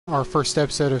our first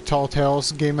episode of Tall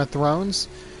Tales Game of Thrones,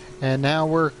 and now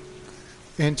we're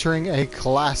entering a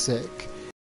classic.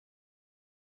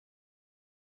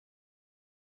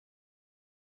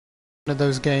 One of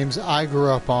those games I grew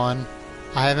up on.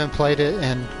 I haven't played it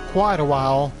in quite a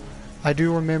while. I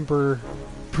do remember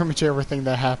pretty much everything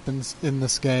that happens in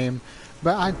this game,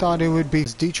 but I thought it would be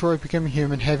Detroit Become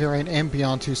Human, Heavy Rain, and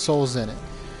Beyond Two Souls in it.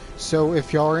 So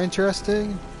if y'all are interested,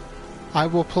 I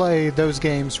will play those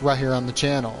games right here on the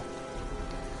channel.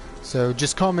 So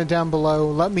just comment down below,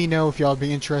 let me know if y'all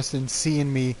be interested in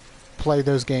seeing me play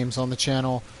those games on the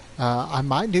channel. I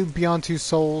might do Beyond Two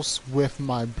Souls with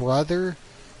my brother.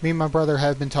 Me and my brother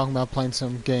have been talking about playing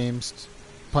some games,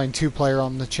 playing 2-player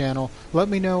on the channel. Let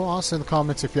me know also in the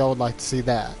comments if y'all would like to see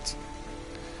that.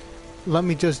 Let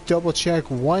me just double check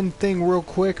one thing real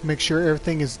quick, make sure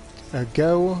everything is a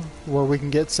go where we can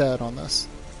get set on this.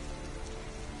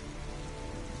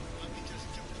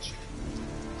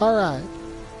 Alright,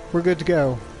 we're good to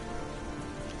go.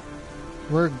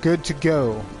 We're good to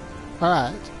go.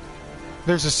 Alright,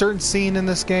 there's a certain scene in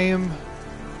this game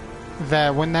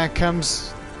that when that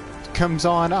comes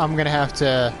on, I'm gonna have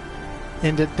to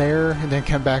end it there and then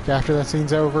come back after that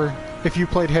scene's over. If you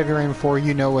played Heavy Rain before,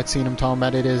 you know what scene I'm talking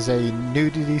about. It is a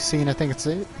nudity scene. I think it's,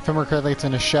 if I remember correctly, it's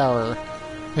in a shower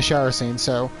scene.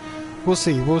 So we'll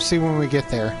see when we get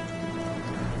there.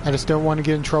 I just don't want to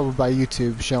get in trouble by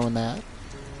YouTube showing that.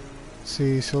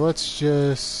 See, so let's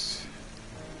just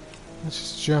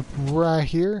jump right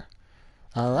here.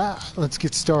 Alright, let's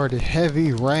get started.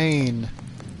 Heavy Rain.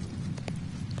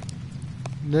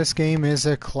 This game is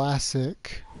a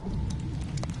classic.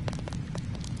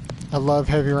 I love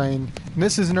Heavy Rain. And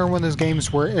this is another one of those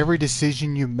games where every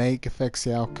decision you make affects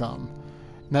the outcome.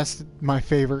 And that's my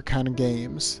favorite kind of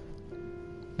games.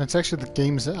 That's actually the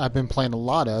games that I've been playing a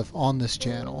lot of on this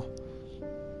channel.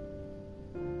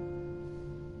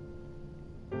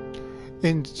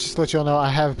 And just to let y'all know, I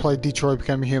have played Detroit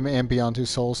Become Human and Beyond Two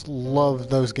Souls. Love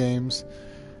those games.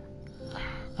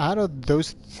 Out of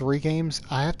those 3 games,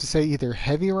 I have to say either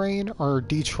Heavy Rain or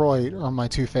Detroit are my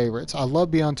 2 favorites. I love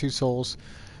Beyond Two Souls,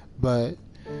 but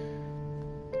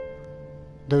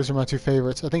those are my 2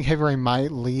 favorites. I think Heavy Rain might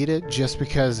lead it just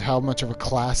because how much of a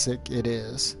classic it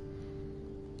is.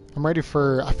 I'm ready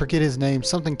for, I forget his name,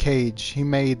 something Cage. He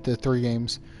made the 3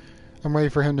 games. I'm ready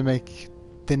for him to make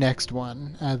the next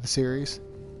one out of the series.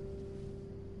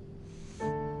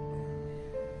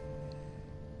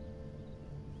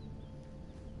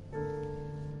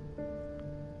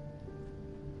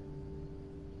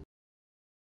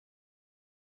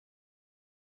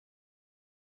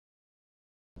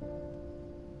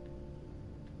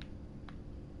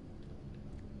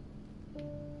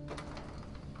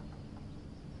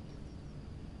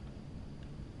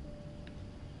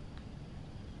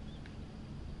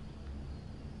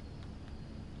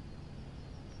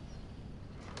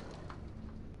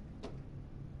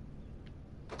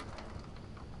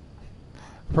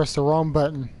 Press the wrong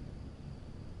button.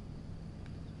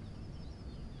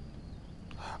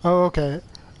 Oh, okay.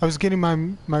 I was getting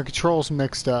my controls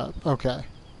mixed up. Okay.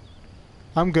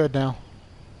 I'm good now.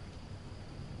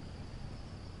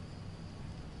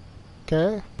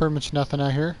 Okay, pretty much nothing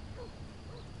out here.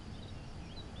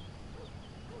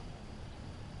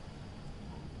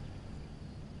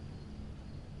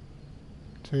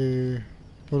 See,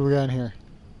 what do we got in here?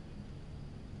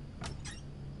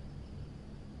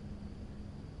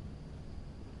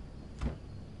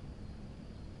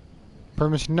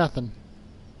 Pretty much nothing.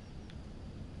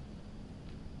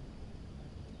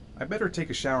 I better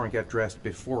take a shower and get dressed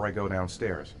before I go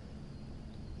downstairs.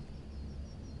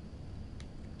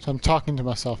 So I'm talking to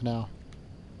myself now.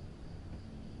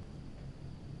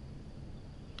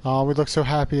 Oh, we look so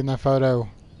happy in that photo.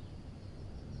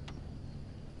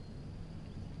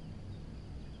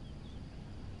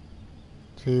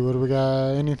 See, what do we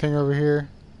got? Anything over here?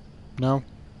 No?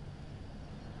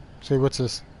 See, what's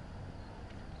this?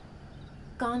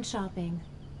 Gone shopping.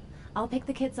 I'll pick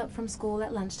the kids up from school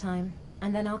at lunchtime,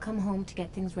 and then I'll come home to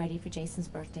get things ready for Jason's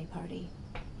birthday party.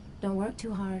 Don't work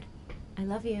too hard. I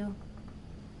love you.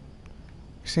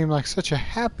 You seem like such a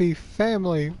happy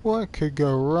family. What could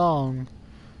go wrong?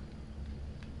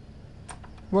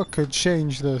 What could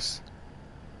change this?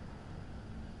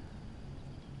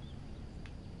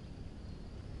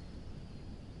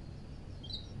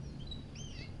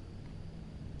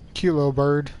 Cute little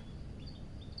bird.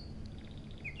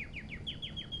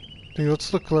 Dude,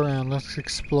 let's look around. Let's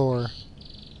explore.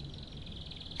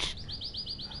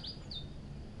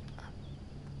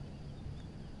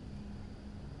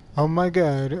 Oh my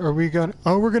god, are we gonna...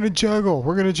 Oh, we're gonna juggle!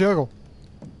 We're gonna juggle!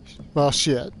 Well,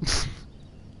 shit.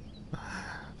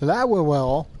 That went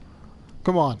well.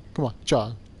 Come on. Come on.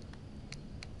 Jog.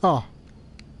 Oh.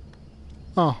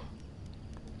 Oh.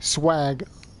 Swag.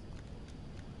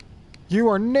 You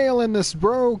are nailing this,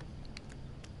 bro.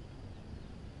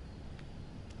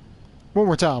 One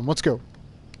more time. Let's go.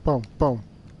 Boom. Boom.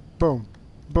 Boom.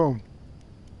 Boom.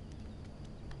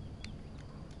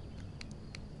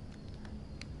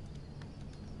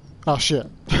 Oh, shit.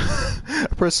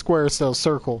 Press square instead of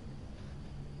circle.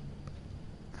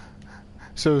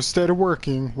 So instead of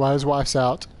working while his wife's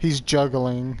out, he's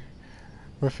juggling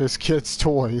with his kids'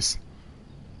 toys.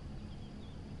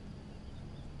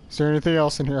 Is there anything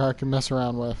else in here I can mess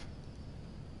around with?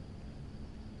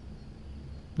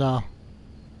 No.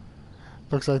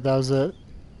 Looks like that was it.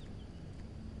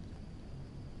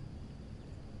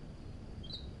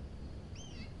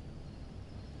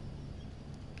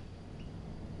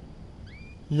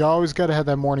 You always gotta have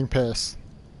that morning piss.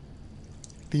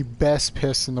 The best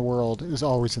piss in the world is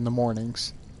always in the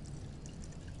mornings.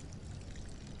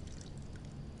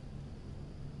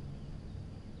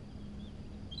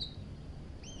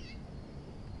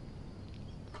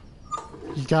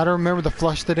 You gotta remember to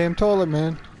flush the damn toilet,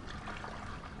 man.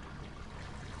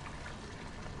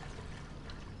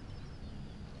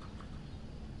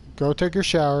 Go take your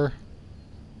shower.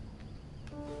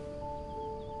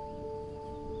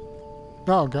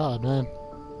 Oh God, man.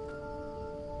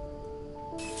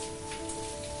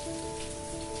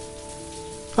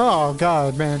 Oh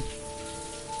God, man.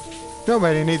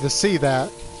 Nobody needs to see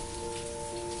that.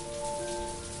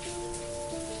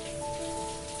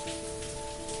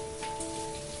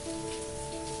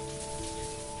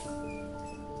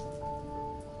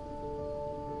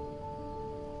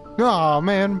 Oh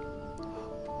man.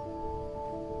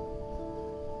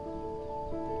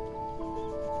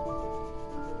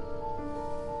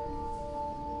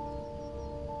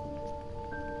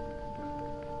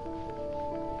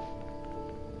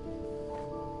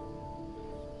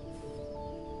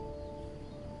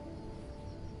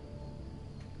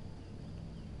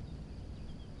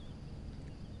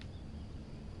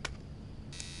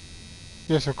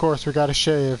 Yes, of course, we gotta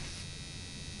shave.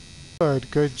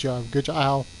 Good job, good job.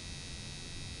 Ow.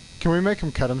 Can we make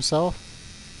him cut himself?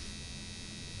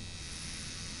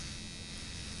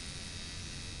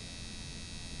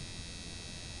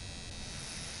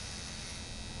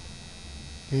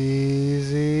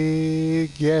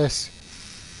 Easy. Yes.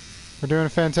 We're doing a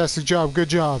fantastic job. Good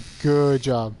job. Good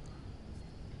job.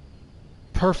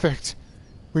 Perfect.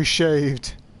 We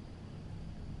shaved.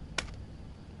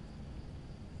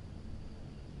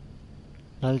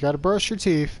 Now you gotta brush your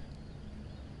teeth.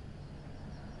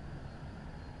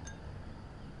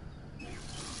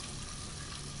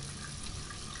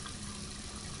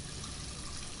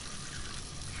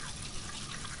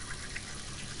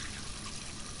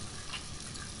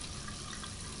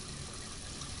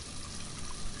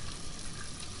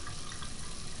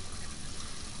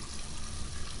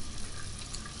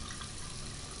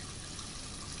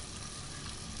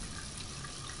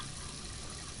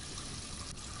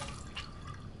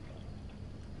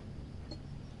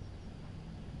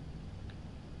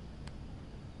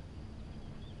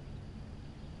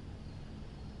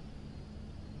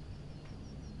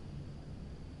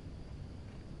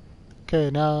 Okay,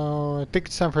 now I think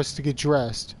it's time for us to get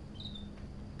dressed.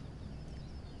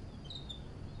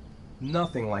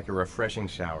 Nothing like a refreshing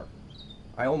shower.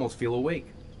 I almost feel awake.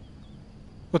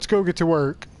 Let's go get to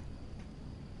work.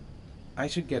 I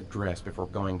should get dressed before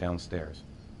going downstairs.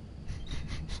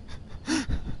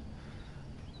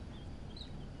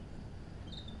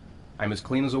 I'm as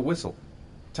clean as a whistle.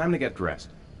 Time to get dressed.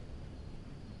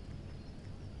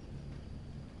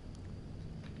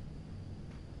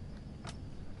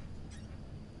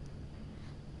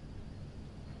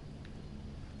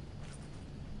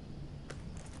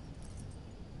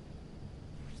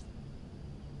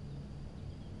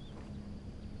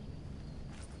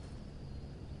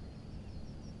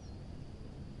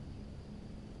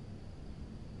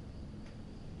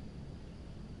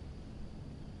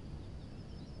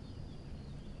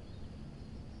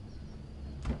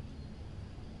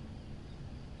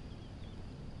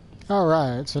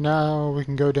 Alright, so now we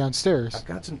can go downstairs. I've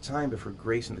got some time before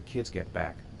Grace and the kids get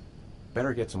back.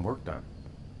 Better get some work done.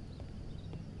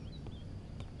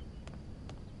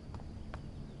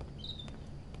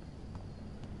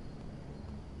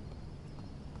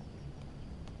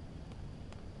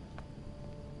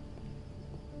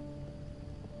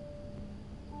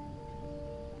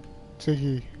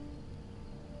 Tiggy.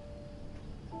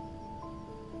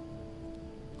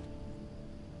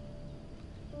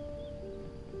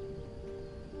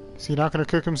 Is he not gonna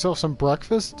cook himself some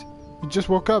breakfast? He just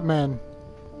woke up, man.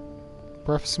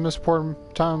 Breakfast is the most important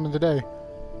time of the day.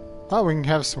 Oh, we can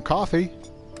have some coffee.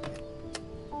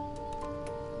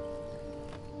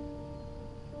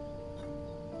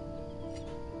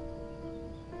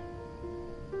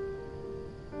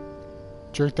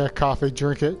 Drink that coffee,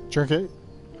 drink it, drink it.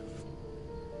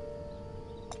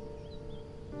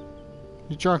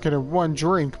 You drunk it in one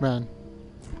drink, man.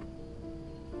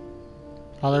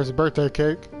 Oh, there's a birthday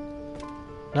cake.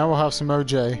 Now we'll have some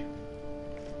OJ.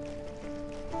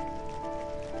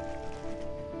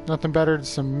 Nothing better than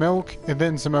some milk and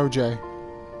then some OJ.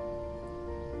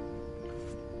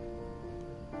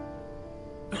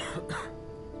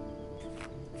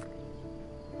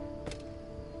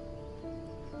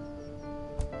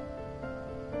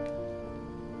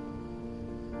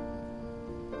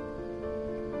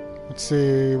 Let's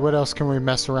see, what else can we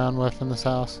mess around with in this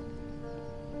house?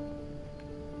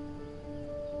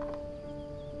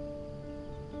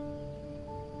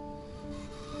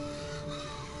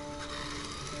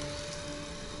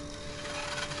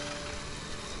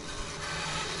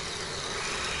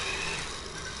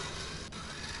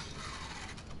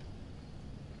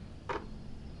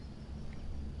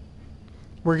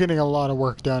 We're getting a lot of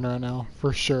work done right now,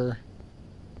 for sure.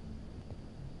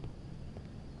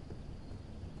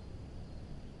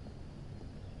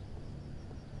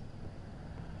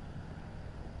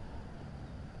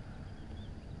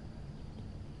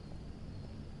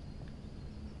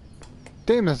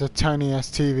 Damn, that's a tiny ass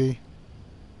TV.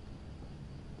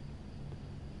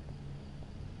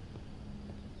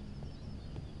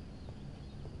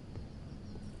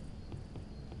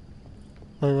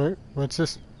 Wait, what's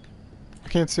this? I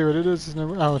can't see what it is.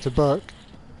 Oh, it's a book.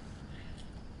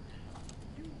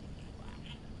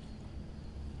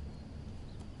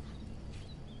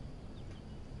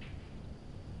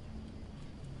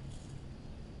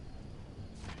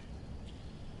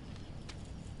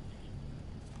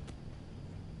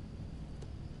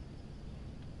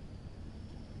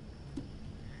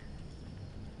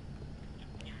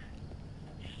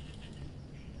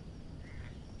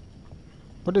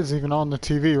 What is even on the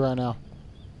TV right now?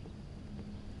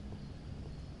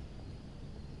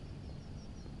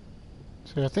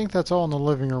 See, I think that's all in the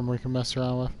living room we can mess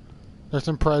around with. There's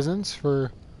some presents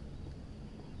for,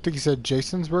 I think he said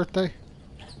Jason's birthday.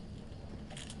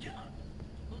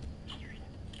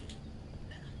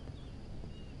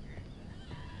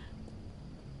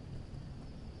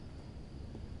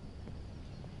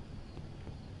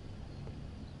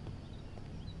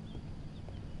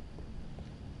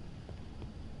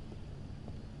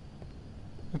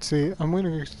 Let's see, I'm going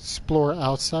to explore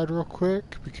outside real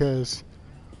quick because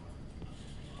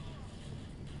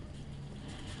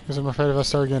I'm afraid if I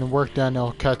start getting work done,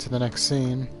 it'll cut to the next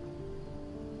scene.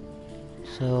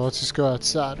 So let's just go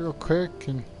outside real quick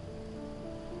and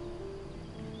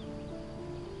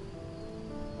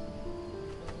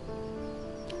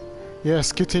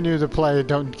yes, continue to play,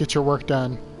 don't get your work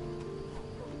done.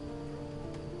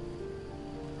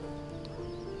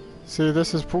 See,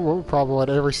 this is probably what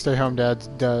every stay-home dad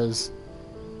does.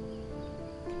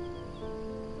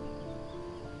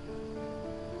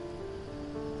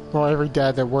 Well, every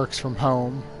dad that works from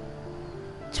home.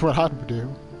 That's what I'd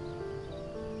do.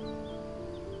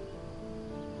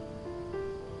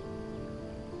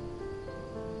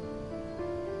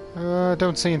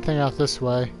 Don't see anything out this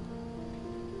way.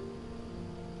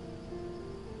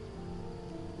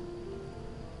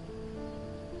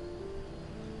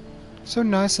 So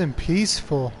nice and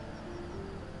peaceful.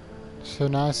 So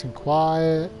nice and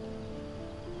quiet.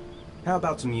 How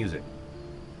about some music?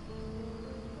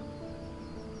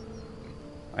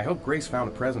 I hope Grace found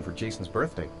a present for Jason's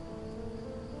birthday.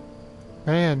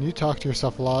 Man, you talk to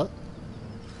yourself a lot.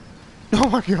 Oh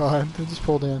my god, they just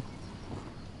pulled in.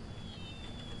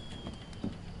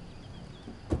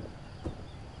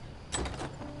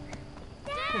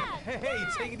 Hey,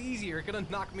 take it easy, you're gonna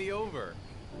knock me over.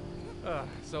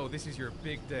 So this is your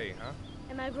big day, huh?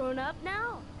 Am I grown up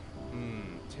now?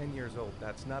 10 years old,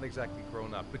 that's not exactly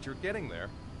grown up, but you're getting there.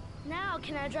 Now,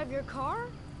 can I drive your car?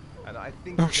 And I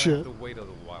think Oh, you're gonna shit. have to wait a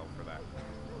little while for that.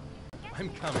 I'm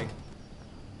coming.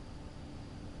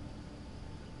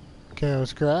 Okay,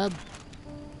 let's grab.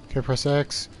 Okay, press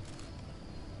X.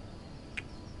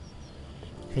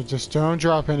 Okay, just don't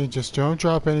drop any, just don't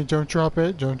drop any, don't drop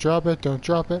it, don't drop it, don't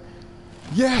drop it.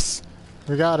 Yes!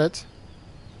 We got it.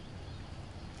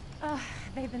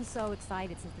 They've been so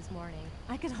excited since this morning.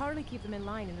 I could hardly keep them in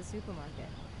line in the supermarket.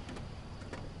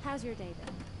 How's your day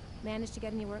been? Managed to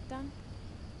get any work done?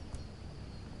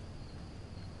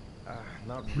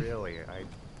 Not really. I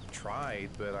tried,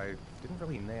 but I didn't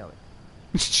really nail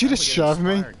it. She just shoved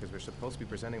me. Because we're supposed to be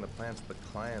presenting the plans to the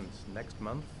clients next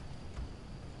month.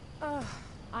 Ugh,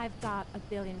 I've got a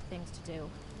billion things to do.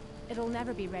 It'll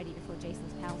never be ready before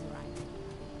Jason's pals arrive.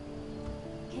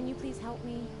 Can you please help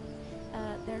me?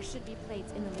 There should be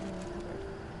plates in the living room cupboard.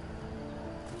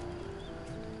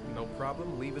 No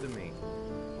problem, leave it to me.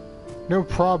 No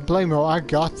problemo, I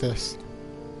got this.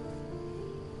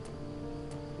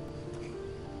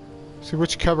 See,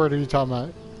 which cupboard are you talking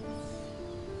about?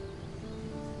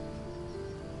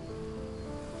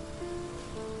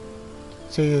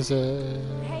 See, is it...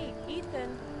 Hey,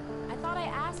 Ethan. I thought I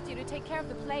asked you to take care of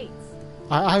the plates.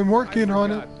 I'm working I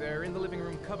on it. forgot. They're in the living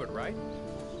room cupboard, right?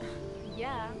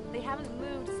 Yeah, they haven't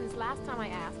moved since last time I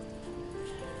asked.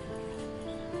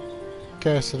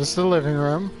 Okay, so this is the living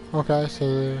room. Okay,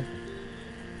 so...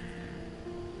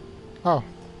 Oh.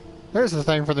 There's the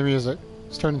thing for the music.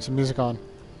 Let's turn some music on.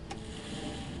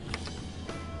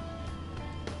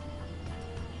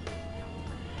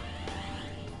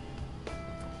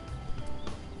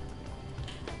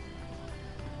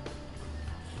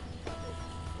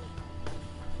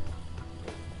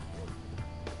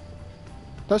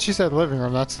 I thought she said living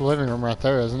room. That's the living room right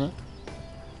there, isn't it?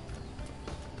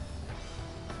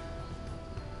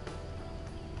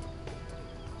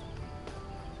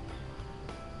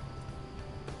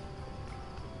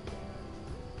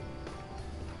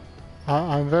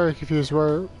 I'm very confused.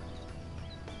 Where?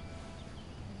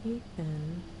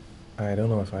 Ethan. I don't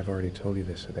know if I've already told you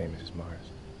this today, Mrs. Mars,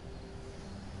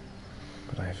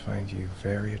 but I find you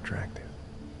very attractive.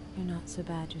 You're not so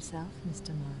bad yourself, Mr.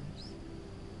 Mars.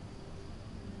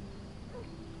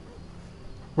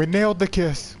 We nailed the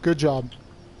kiss. Good job.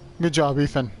 Good job,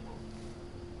 Ethan.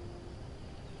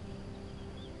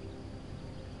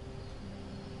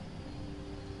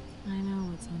 I know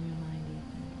what's on your mind,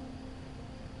 Ethan.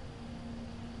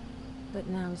 But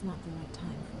now is not the right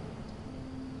time for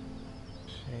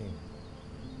it.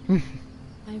 Shame.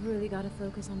 I've really got to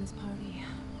focus on this party.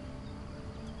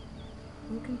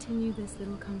 We'll continue this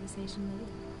little conversation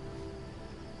later.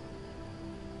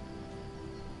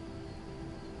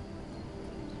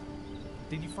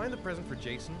 Did you find the present for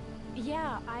Jason?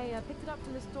 Yeah, I picked it up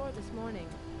from the store this morning.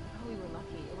 Oh, we were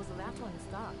lucky. It was the last one in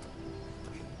stock.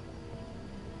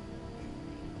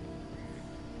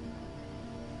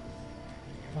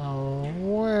 Oh,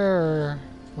 where?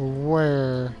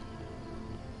 Where?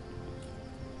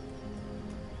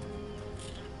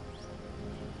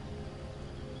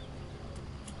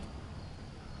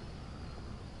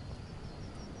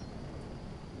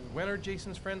 When are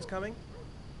Jason's friends coming?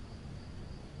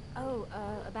 Oh,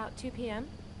 about 2 p.m.?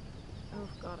 Oh,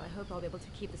 God, I hope I'll be able to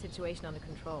keep the situation under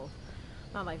control.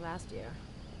 Not like last year.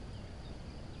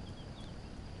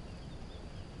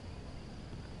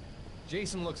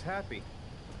 Jason looks happy.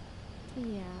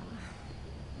 Yeah.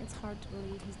 It's hard to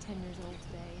believe he's 10 years old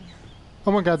today.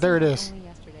 Oh my god, there it Seems is. like only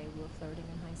yesterday we were flirting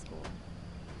in high school.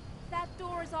 That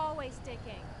door's always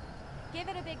sticking. Give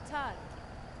it a big tug.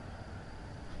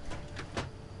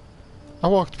 I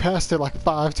walked past it like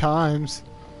 5 times.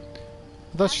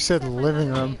 I thought she said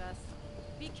living room.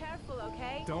 Be careful,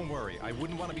 okay? Don't worry, I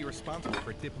wouldn't want to be responsible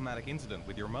for a diplomatic incident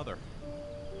with your mother.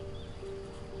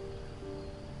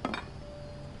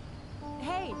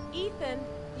 Hey, Ethan,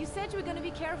 you said you were going to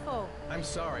be careful. I'm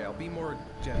sorry, I'll be more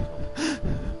gentle.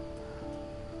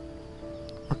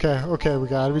 Okay, okay, we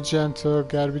gotta be gentle,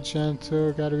 gotta be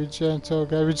gentle, gotta be gentle,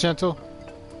 gotta be gentle.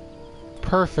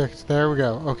 Perfect, there we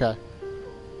go, okay.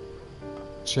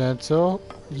 Gentle,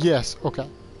 yes, okay.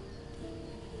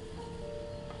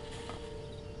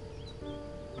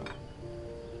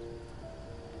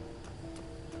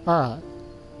 Alright.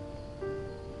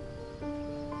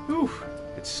 Whew,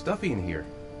 it's stuffy in here.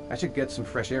 I should get some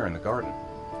fresh air in the garden.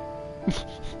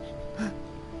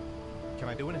 Can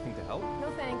I do anything to help?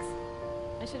 No thanks.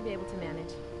 I should be able to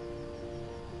manage.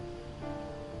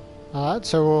 Alright,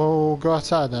 so we'll go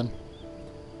outside then.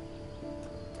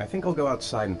 I think I'll go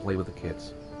outside and play with the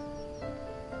kids.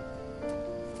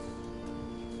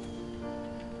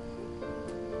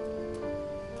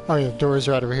 Oh yeah, door's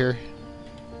right over here.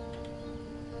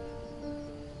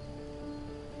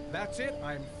 That's it,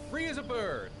 I'm free as a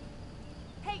bird.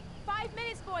 Hey, 5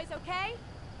 minutes, boys, okay?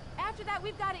 After that,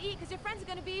 we've got to eat because your friends are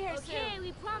going to be here soon. Okay,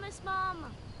 we promise,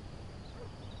 Mom.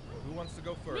 Who wants to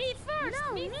go first? Me first.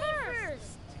 No, me me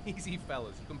first. Easy,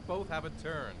 fellas, you can both have a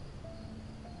turn.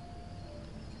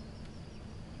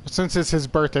 Since it's his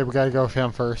birthday, we gotta go with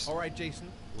him first. All right, Jason,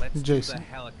 let's do Jason. the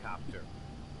helicopter.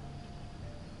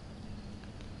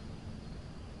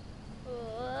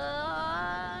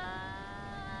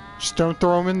 Just don't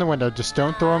throw him in the window. Just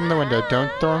don't throw him in the window.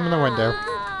 Don't throw him in the window.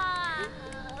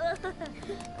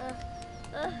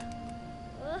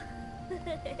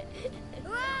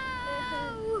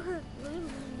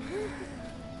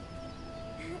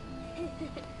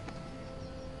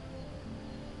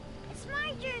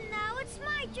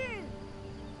 my turn.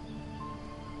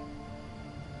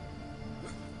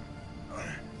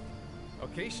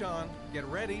 Okay, Sean, get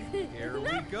ready. Here we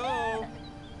go.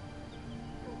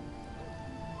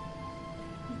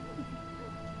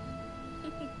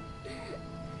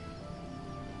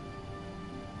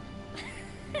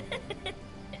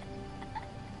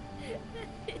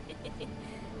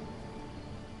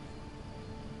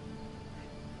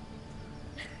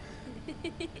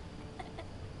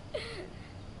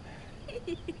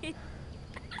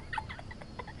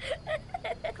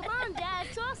 Come on, Dad.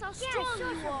 Show us how strong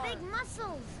you are. Big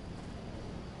muscles.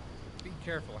 Be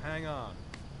careful, hang on.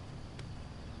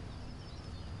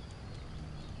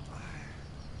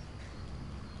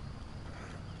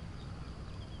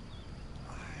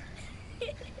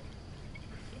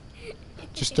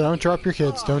 Just don't drop your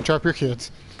kids. Don't drop your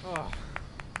kids. Oh.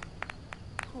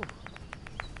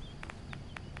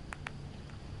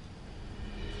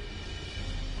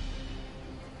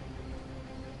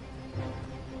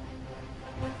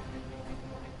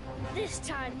 This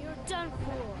time you're done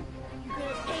for. You're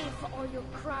gonna pay for all your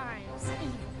crimes,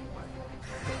 evil one.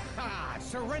 Ah,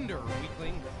 surrender,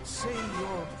 weakling. Say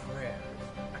your prayers.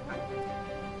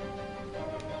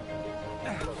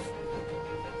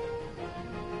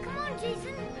 Come on,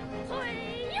 Jason.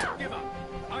 Hi-ya! Give up.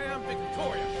 I am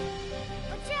victorious.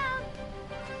 Watch out!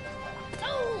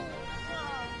 Oh!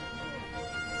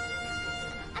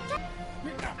 Attack!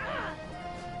 Ah!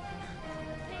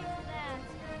 Pay for that.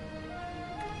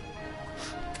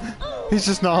 Oh! He's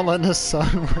just not letting his son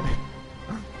win.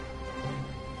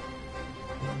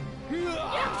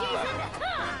 Yeah, Jason!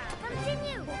 Ah!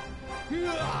 Continue!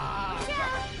 Watch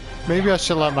out! Maybe I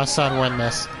should let my son win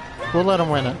this. We'll let him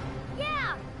win it.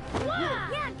 Yeah!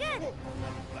 Yeah, good!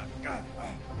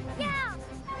 Yeah!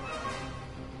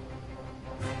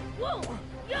 Whoa!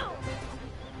 Yo!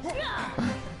 Yeah!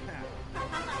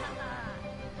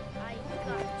 I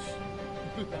got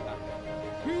you.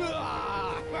 Yeah!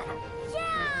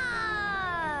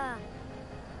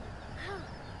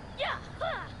 Yeah!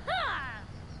 Ha! Ha!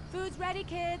 Food's ready,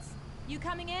 kids. You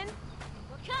coming in?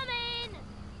 We're coming!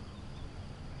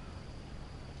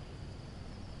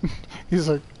 He's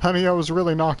like, honey, I was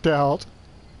really knocked out.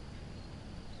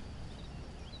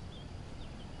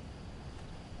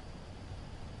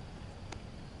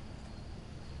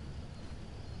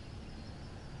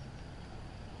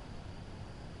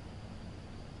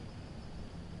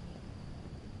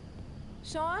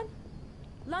 Sean?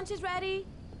 Lunch is ready.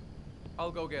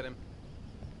 I'll go get him.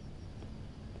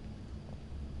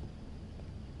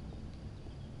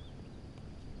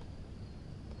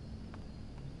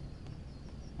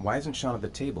 Why isn't Sean at the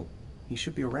table? He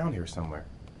should be around here somewhere.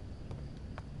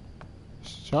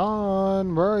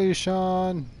 Sean, where are you,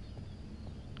 Sean?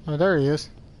 Oh, there he is.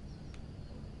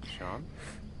 Sean?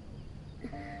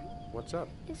 What's up?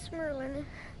 It's Merlin.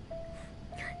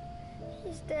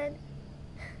 He's dead.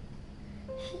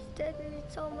 He's dead and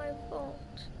it's all my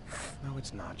fault. No,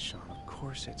 it's not, Sean. Of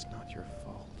course it's not your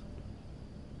fault.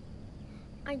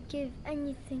 I'd give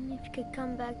anything if you could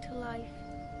come back to life.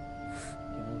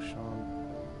 You know, Sean,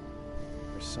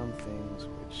 there's some things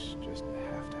which just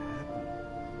have to happen.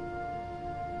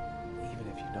 Even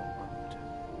if you don't want them to.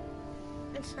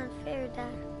 It's not fair,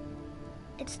 Dad.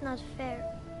 It's not fair.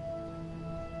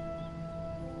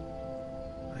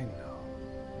 I know.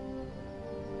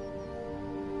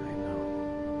 I know.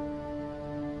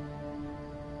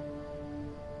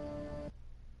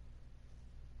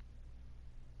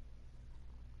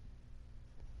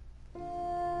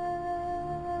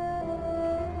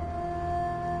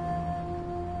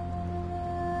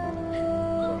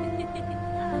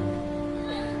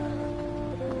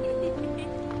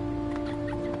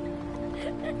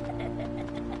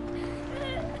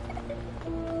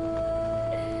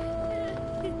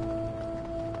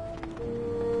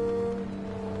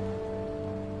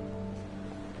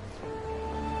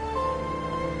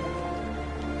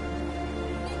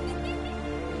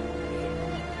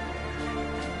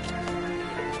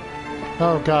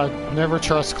 Oh god, never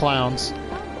trust clowns.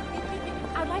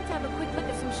 I'd like to have a quick look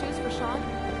at some shoes for Sean.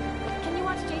 Can you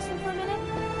watch Jason for a minute?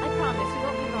 I promise, he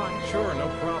won't be gone. Sure, no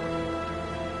problem.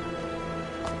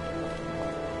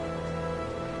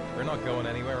 We're not going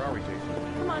anywhere, are we, Jason?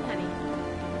 Come on, honey.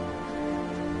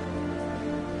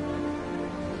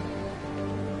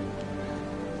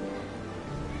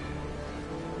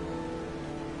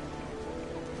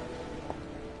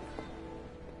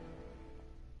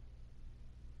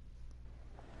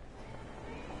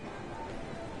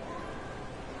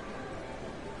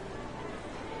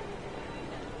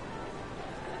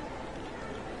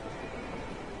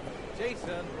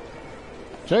 Jason!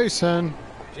 Jason!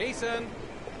 Jason!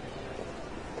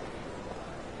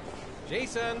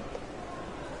 Jason!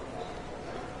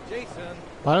 Jason!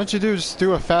 Why don't you just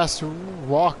do a fast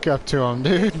walk up to him,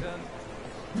 dude?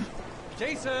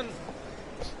 Jason!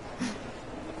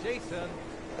 Jason!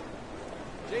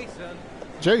 Jason!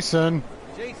 Jason!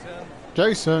 Jason!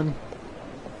 Jason!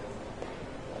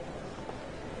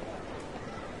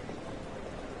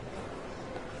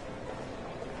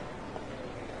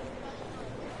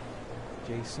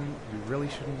 Jason, you really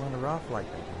shouldn't run her off like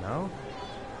that, you know?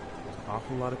 There's an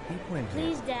awful lot of people in here.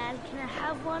 Please, Dad, can I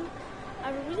have one?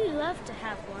 I would really love to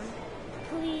have one.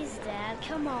 Please, Dad,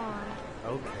 come on.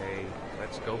 Okay,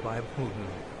 let's go buy a balloon.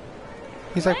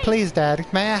 He's like, please, Dad,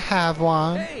 may I have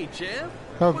one? Hey, Jeff.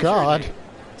 Oh, What's your God. name?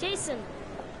 Jason,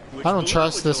 Which I don't balloon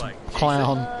trust would you this like, Jason?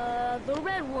 clown. the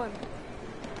red one.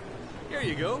 Here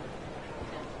you go.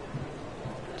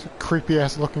 It's a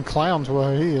creepy-ass looking clown's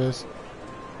what he is.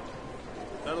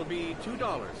 That'll be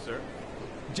 $2, sir.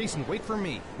 Jason, wait for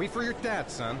me. Wait for your dad,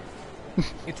 son.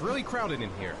 It's really crowded in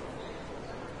here.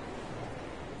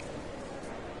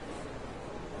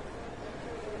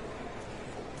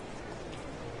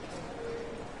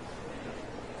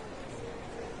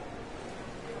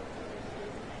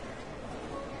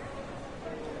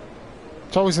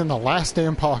 It's always in the last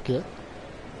damn pocket.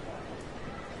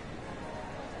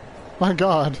 My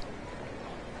God.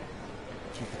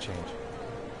 Keep the change.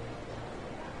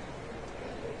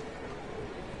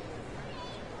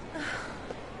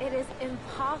 It is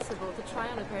impossible to try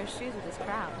on a pair of shoes with this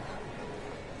crowd.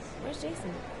 Where's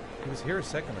Jason? He was here a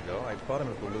second ago. I bought him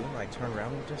a balloon. I turned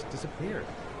around and he just disappeared.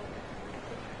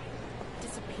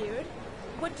 Disappeared?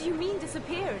 What do you mean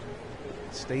disappeared?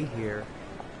 Stay here.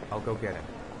 I'll go get him.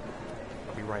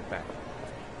 I'll be right back.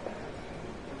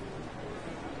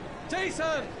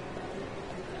 Jason!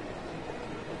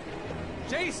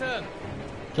 Jason!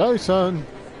 Jason!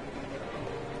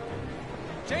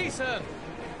 Jason!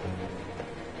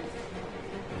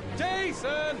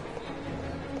 Jason!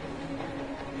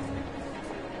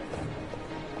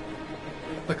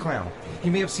 The clown. He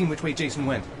may have seen which way Jason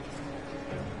went.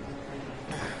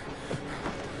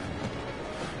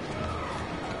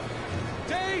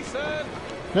 Jason!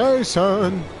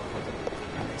 Jason!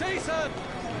 Jason!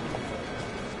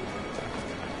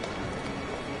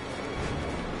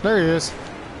 There he is.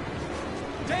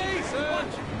 Jason!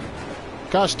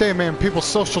 Gosh damn, man, people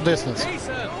social distance.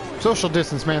 Jason! Social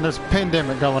distance, man. There's a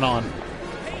pandemic going on.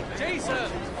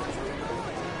 Jason!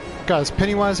 Guys,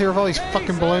 Pennywise here with all these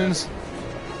fucking balloons.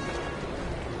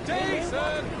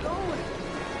 Jason!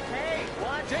 Hey,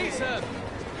 watch Jason!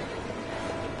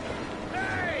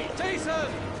 Hey!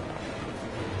 Jason!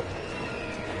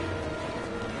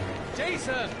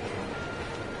 Jason!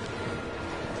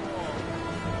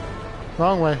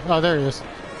 Wrong way. Oh, there he is.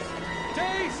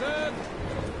 Jason!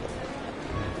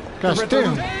 Gosh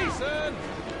damn. Jason!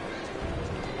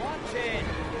 Watch it!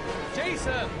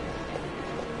 Jason!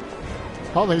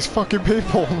 All these fucking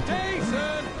people.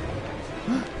 Jason!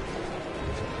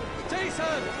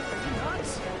 Jason!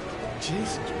 Nuts!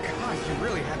 Jason, God, you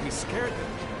really had me scared.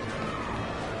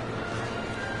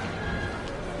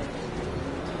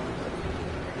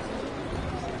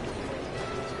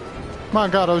 My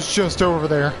God, I was just over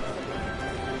there.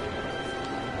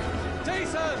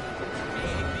 Jason!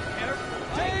 Hey, be careful!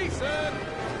 Jason!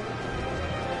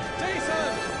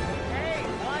 Jason! Hey,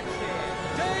 watch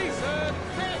it! Jason!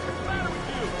 Hey, what's the matter with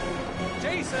you?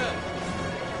 Jason!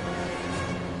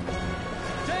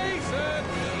 Jason!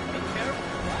 Hey, be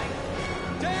careful, right?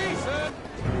 Jason!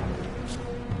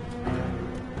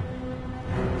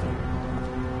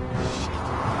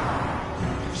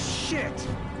 Shit!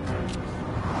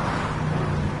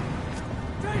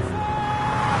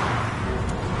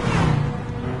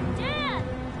 Dad!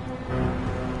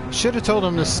 Should have told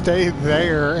him to stay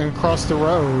there and cross the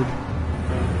road.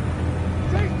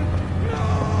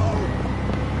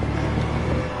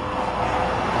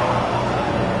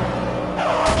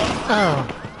 Oh.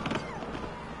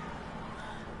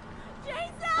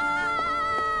 Jason!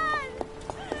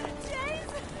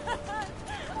 Jason!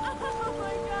 Oh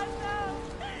my God, no!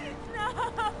 No!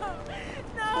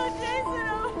 No, Jason! Oh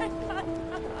my God,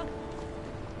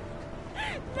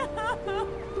 no! No!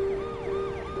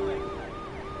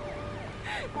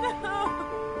 No!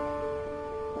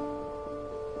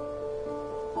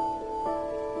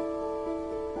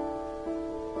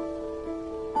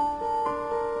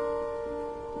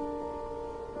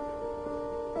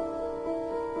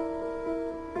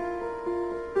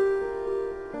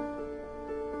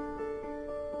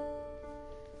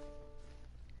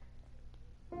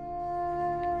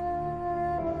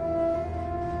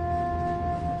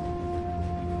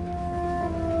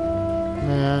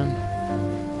 Man.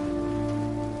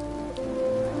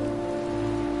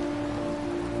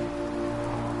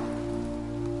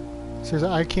 Seriously,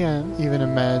 I can't even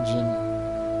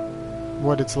imagine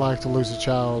what it's like to lose a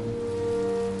child.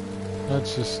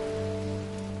 That's just...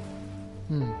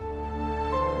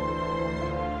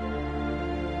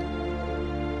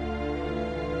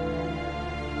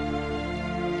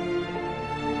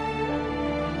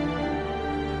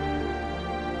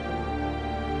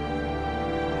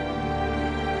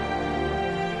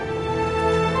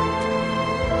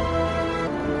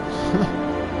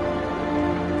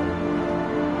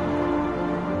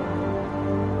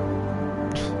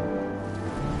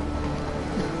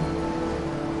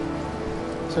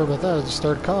 Sorry about that, I just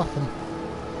started coughing.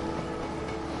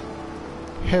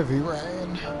 Heavy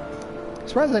Rain.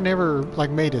 Surprised they never like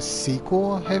made a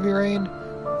sequel, Heavy Rain,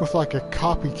 with like a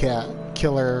copycat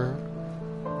killer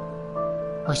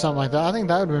or something like that. I think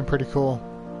that would have been pretty cool.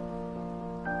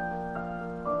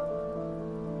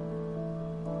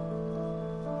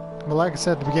 But like I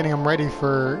said at the beginning, I'm ready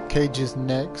for Cage's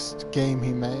next game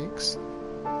he makes.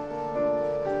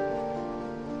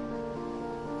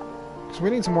 So we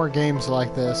need some more games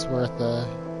like this with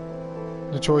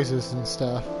the choices and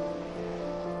stuff.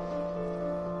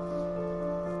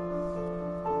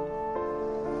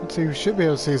 Let's see, we should be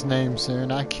able to see his name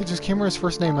soon. I just can't remember his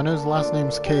first name. I know his last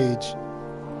name's Cage.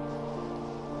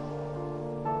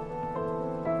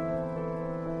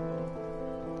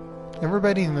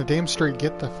 Everybody in the damn street,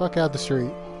 get the fuck out of the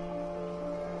street.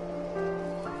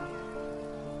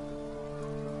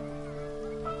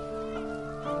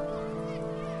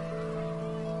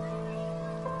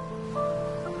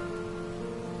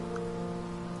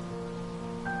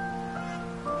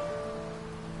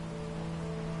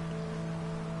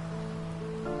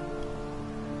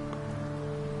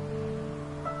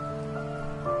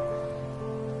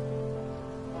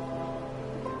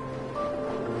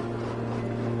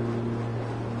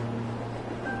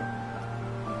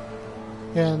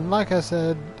 And like I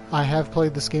said, I have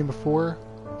played this game before.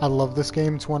 I love this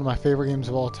game. It's one of my favorite games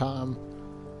of all time.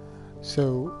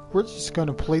 So we're just going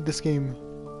to play this game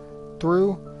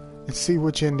through and see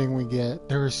which ending we get.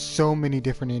 There are so many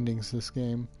different endings to this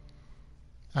game.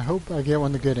 I hope I get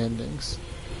one of the good endings.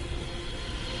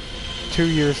 2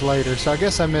 years later. So I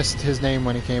guess I missed his name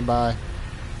when he came by.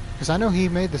 Because I know he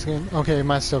made this game. Okay, he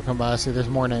might still come by. See, there's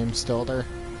more names still there.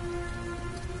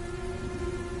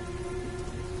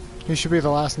 He should be the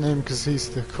last name because he's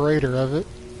the creator of it.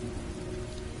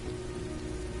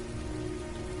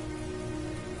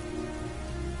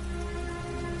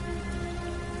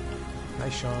 Hi,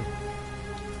 Sean.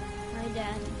 Hi,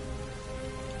 Dad.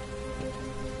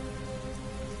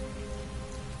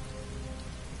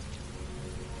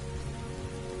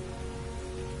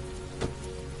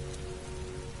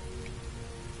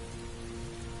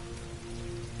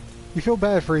 You feel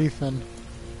bad for Ethan.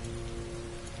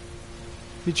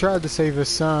 He tried to save his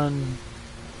son.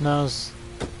 Now his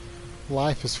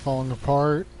life is falling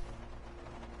apart.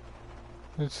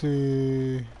 Let's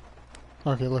see.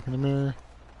 Okay, look in the mirror.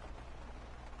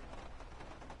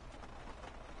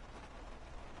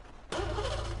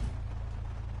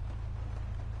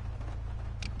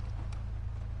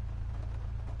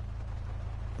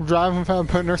 We're driving without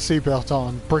putting our seatbelt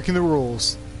on. Breaking the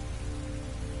rules.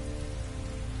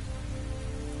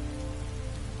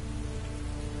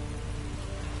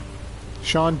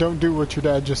 Sean, don't do what your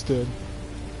dad just did.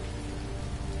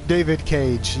 David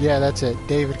Cage. Yeah, that's it.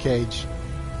 David Cage.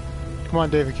 Come on,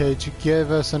 David Cage.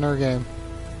 Give us another game.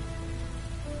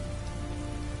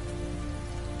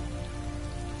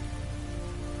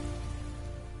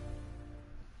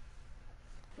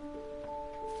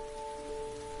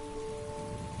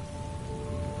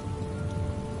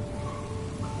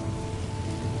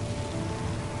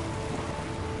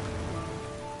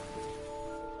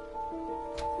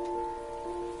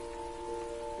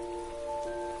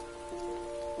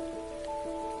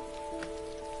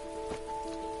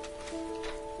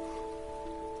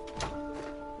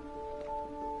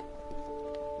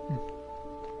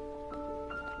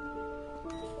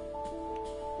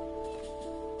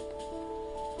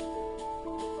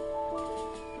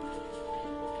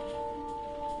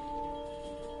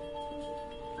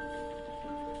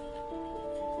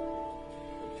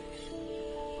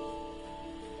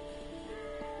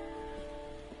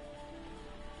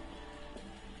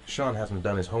 Sean hasn't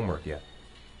done his homework yet.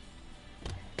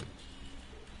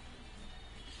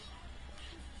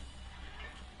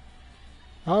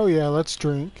 Oh yeah, let's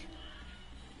drink.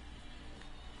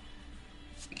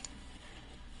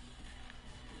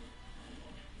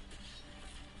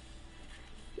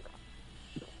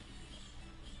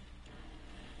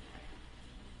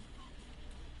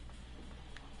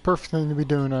 Perfect thing to be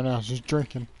doing right now is just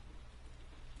drinking.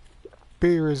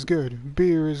 Beer is good.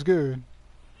 Beer is good.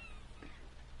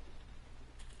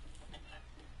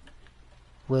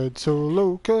 Red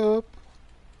Solo Cup.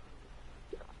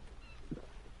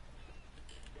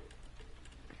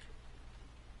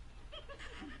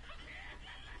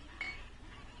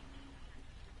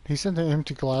 He sent an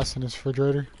empty glass in his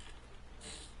refrigerator.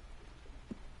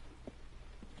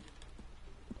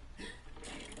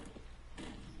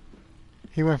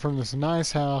 He went from this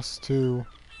nice house to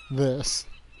this.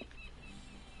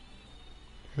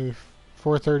 Okay,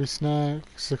 4:30 snack,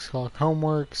 6 o'clock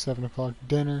homework, 7 o'clock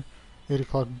dinner, 8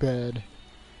 o'clock bed.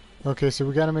 Okay, so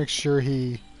we gotta make sure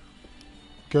he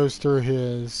goes through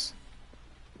his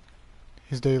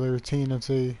daily routine. Let's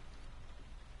see.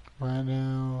 Right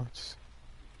now, it's...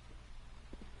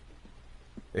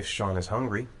 If Sean is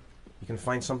hungry, he can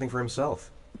find something for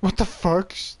himself. What the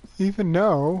fuck? Even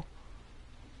know?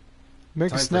 Make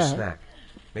Time a for snack. snack.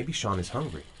 Maybe Sean is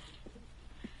hungry.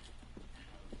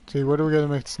 See, what do we gotta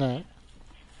make the snack?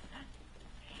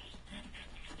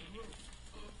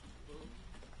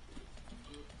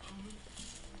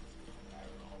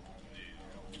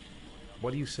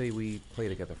 What do you say we play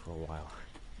together for a while?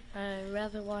 I'd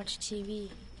rather watch TV.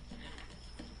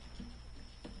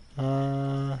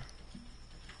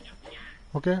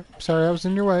 Okay. Sorry I was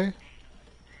in your way.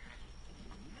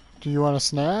 Do you want a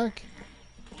snack?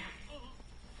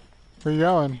 Where you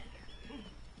going?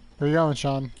 Where you going,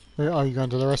 Sean? Oh, you going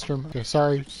to the restroom? Okay,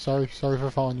 sorry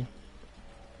for following you.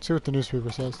 Let's see what the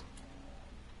newspaper says.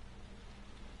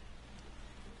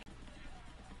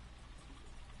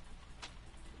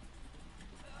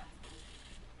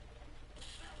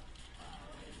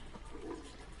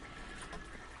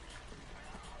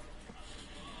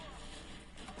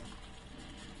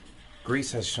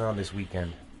 Grease has Sean this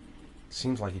weekend.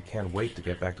 Seems like he can't wait to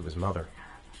get back to his mother.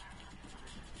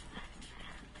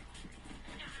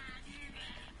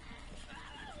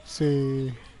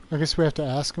 See, I guess we have to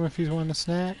ask him if he's wanting a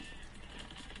snack.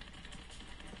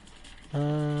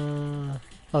 Oh,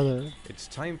 there. It's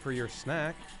time for your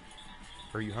snack.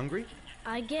 Are you hungry?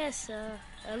 I guess, a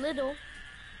little.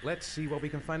 Let's see what we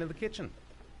can find in the kitchen.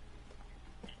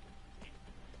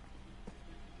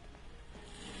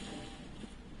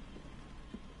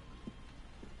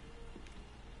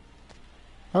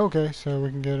 Okay, so we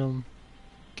can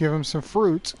give him some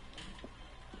fruit.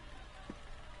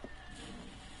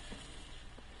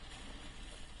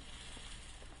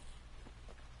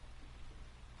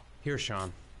 Here,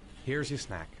 Sean. Here's your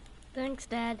snack. Thanks,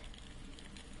 Dad.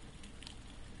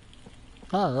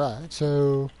 Alright,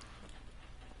 so...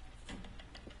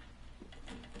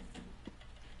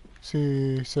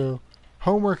 See, so...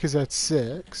 Homework is at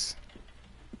 6.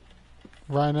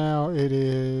 Right now it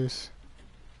is...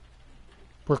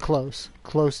 We're close.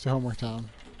 Close to homework time.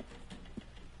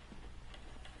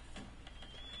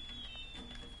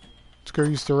 Let's go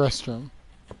use the restroom.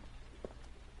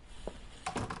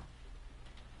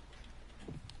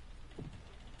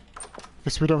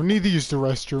 Guess we don't need to use the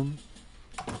restroom.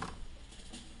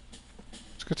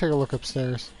 Let's go take a look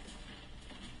upstairs.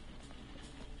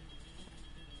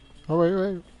 Oh,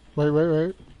 wait.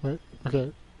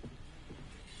 Okay.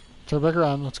 Turn back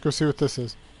around. Let's go see what this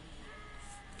is.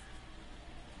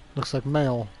 Looks like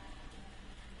mail.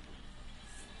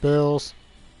 Bills.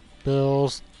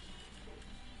 Let's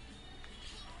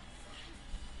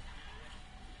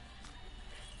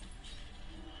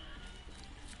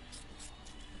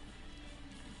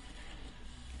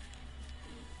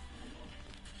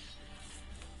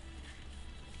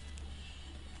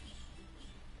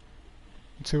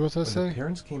see what that When say. the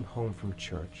parents came home from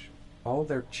church, all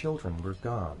their children were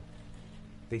gone.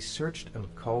 They searched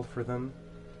and called for them.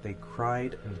 They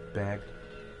cried and begged,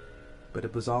 but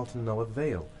it was all to no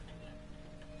avail.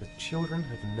 The children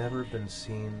have never been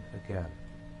seen again.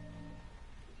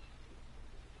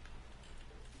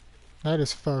 That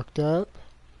is fucked up.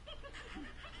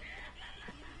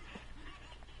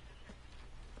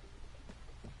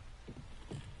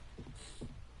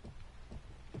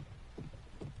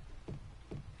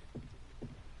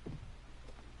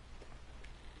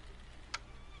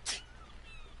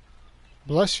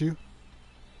 Bless you.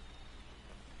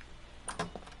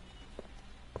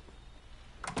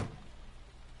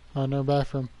 Oh, no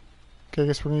bathroom. Okay, I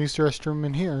guess we're gonna use the restroom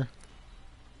in here.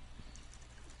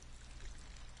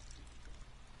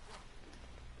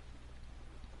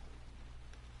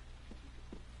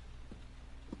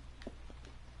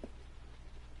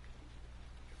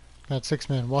 Got 6,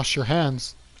 man. Wash your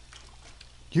hands.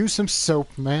 Use some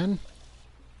soap, man.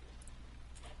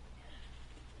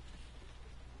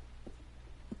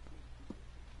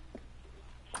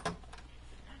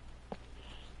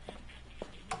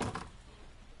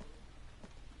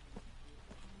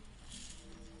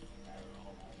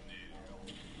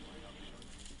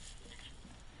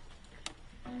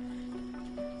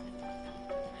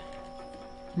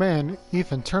 Man,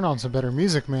 Ethan, turn on some better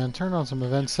music, man. Turn on some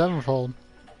Avenged Sevenfold.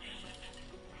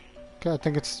 Okay, I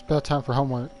think it's about time for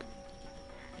homework.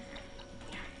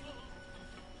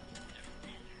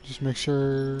 Just make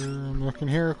sure I'm looking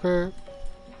here real quick.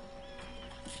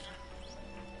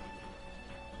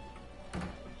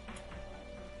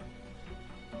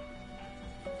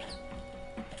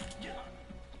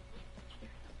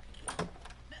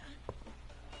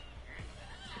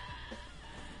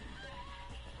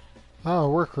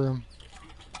 Oh, workroom.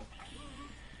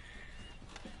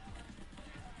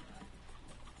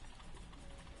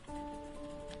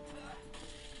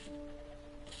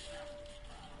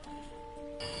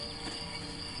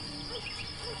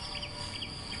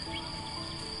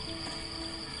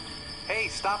 Hey,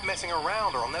 stop messing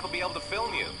around or I'll never be able to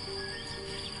film you.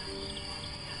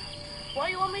 What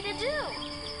do you want me to do?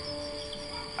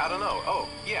 I don't know. Oh,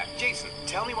 yeah, Jason,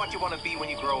 tell me what you want to be when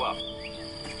you grow up.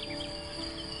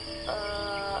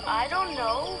 I don't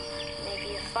know.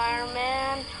 Maybe a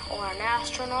fireman or an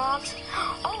astronaut.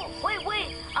 Oh,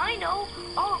 wait, I know.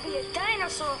 I'll be a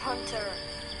dinosaur hunter.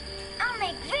 I'll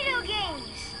make video games.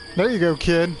 There you go,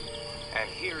 kid. And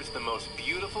here's the most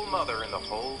beautiful mother in the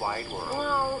whole wide world.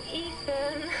 Oh,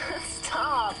 Ethan,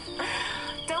 stop.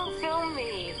 Don't film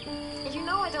me. You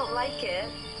know I don't like it.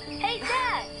 Hey,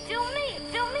 Dad, film me.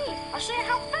 I'll show you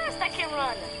how fast I can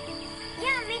run.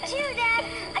 Yeah, me too, Dad.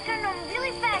 I can run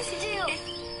really fast, too.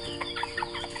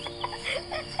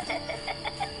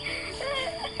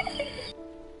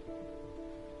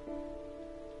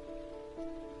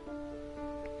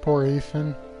 Poor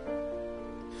Ethan.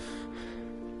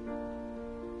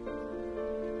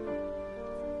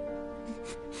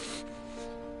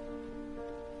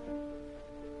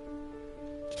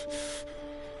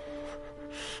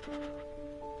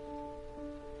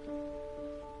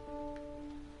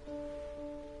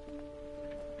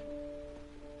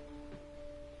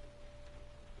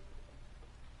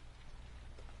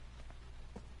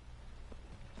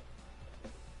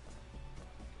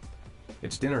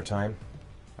 It's dinner time.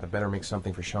 I'd better make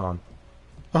something for Sean.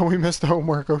 Oh, we missed the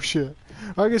homework. Oh, shit.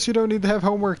 I guess you don't need to have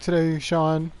homework today,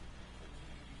 Sean.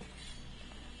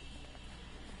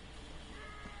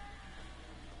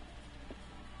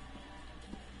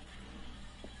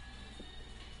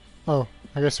 Oh,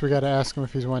 I guess we gotta ask him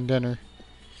if he's won dinner.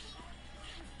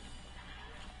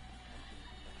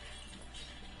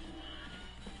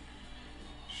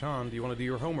 Sean, do you want to do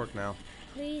your homework now?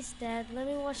 Please, Dad, let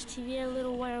me watch TV a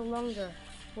little while longer.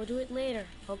 We'll do it later,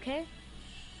 okay?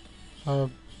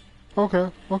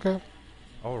 Okay.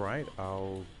 All right,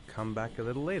 I'll come back a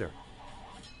little later.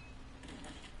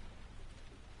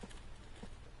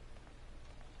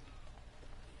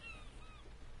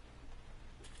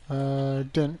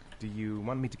 Dinner. Do you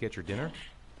want me to get your dinner?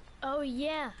 Oh,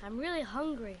 yeah, I'm really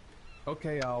hungry.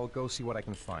 Okay, I'll go see what I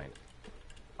can find.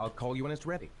 I'll call you when it's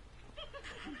ready.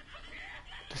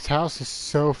 This house is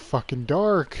so fucking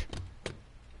dark.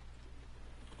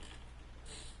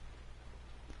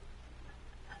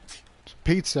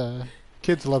 Pizza.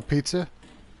 Kids love pizza.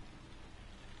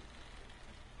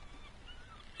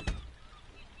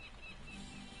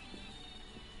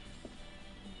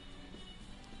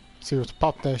 See, let's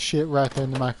pop that shit right there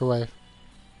in the microwave.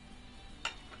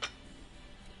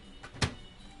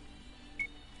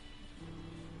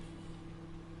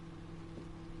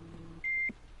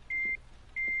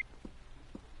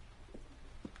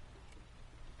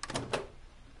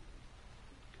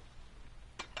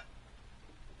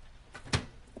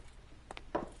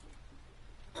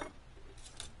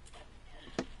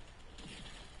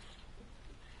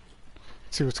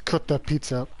 See, let's cut that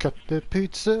pizza up. Cut that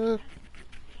pizza.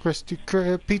 Krusty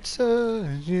Krab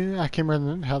pizza. Yeah, I can't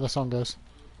remember how the song goes.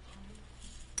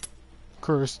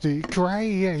 Krusty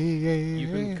Krab. You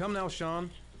can come now,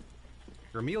 Sean.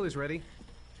 Your meal is ready.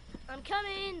 I'm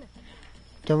coming.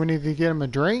 Don't we need to get him a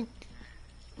drink?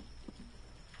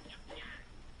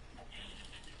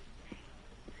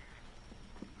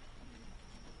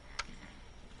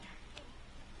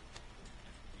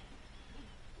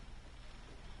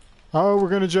 Oh, we're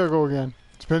gonna juggle again.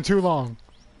 It's been too long.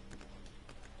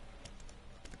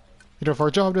 You know, if our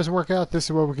job doesn't work out, this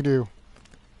is what we can do.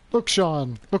 Look,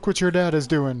 Sean. Look what your dad is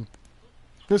doing.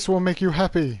 This will make you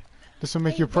happy. This will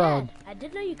make you proud. Dad, I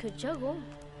didn't know you could juggle.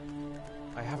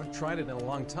 I haven't tried it in a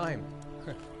long time.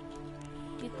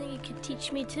 Do you think you could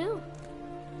teach me too?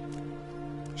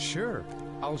 Sure,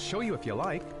 I'll show you if you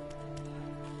like.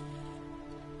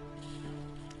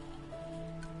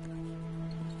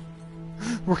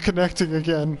 We're connecting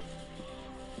again.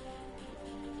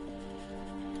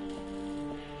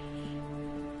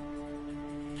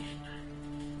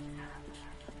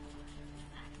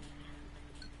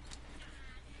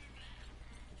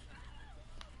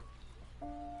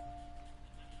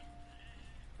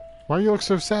 Why do you look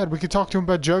so sad? We could talk to him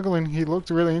about juggling. He looked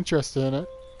really interested in it.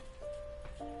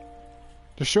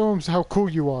 To show him how cool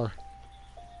you are.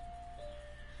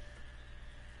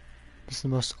 This is the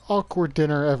most awkward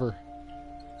dinner ever.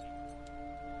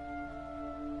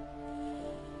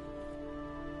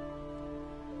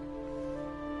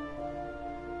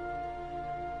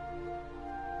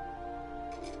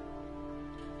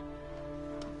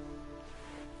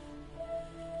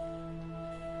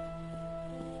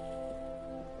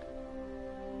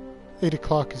 Eight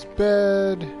o'clock is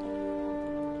bed.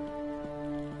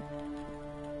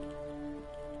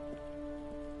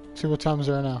 See what time is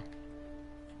there now.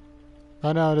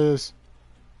 Right now it is.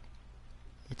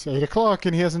 It's 8 o'clock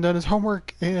and he hasn't done his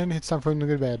homework and it's time for him to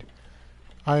go to bed.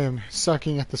 I am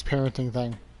sucking at this parenting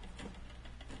thing.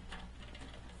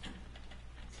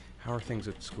 How are things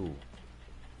at school?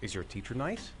 Is your teacher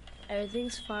nice?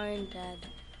 Everything's fine, Dad.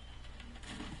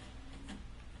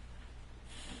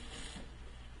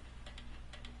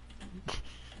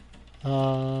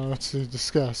 Let's see,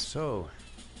 discuss. So,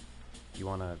 you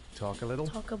want to talk a little?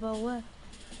 Talk about what?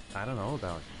 I don't know,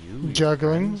 about you. your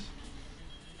Juggling. friends,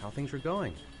 how things are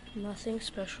going. Nothing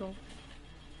special.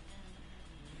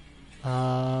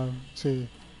 Let's see.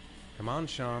 Come on,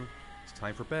 Sean. It's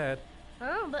time for bed.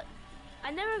 Oh, but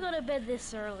I never go to bed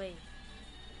this early.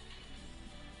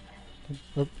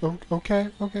 Okay,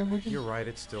 we can. You're right,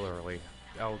 it's still early.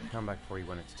 I'll come back for you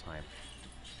when it's time.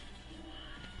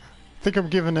 I think I'm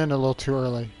giving in a little too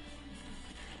early.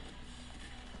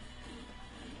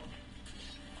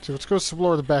 So let's go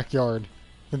explore the backyard,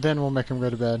 and then we'll make him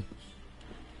go to bed.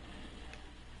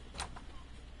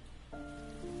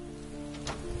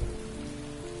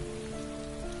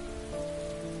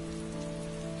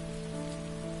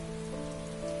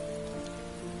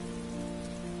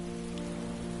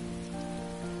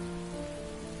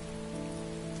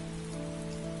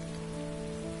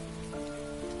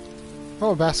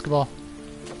 Oh, basketball.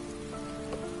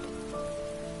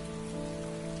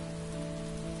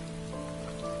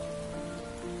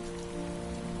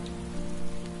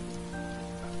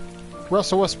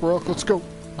 Russell Westbrook, let's go.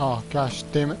 Oh, gosh,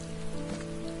 damn it.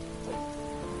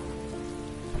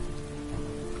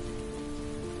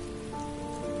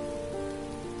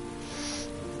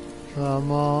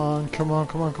 Come on, come on,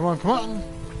 come on, come on, come on.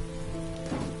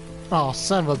 Oh,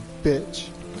 son of a bitch.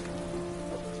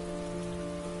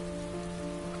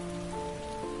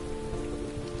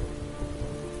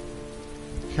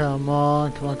 Come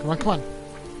on, come on, come on, come on.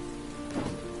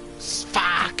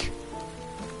 Fuck!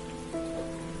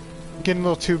 Getting a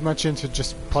little too much into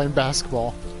just playing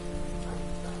basketball.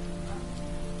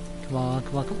 Come on,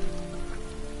 come on, come on.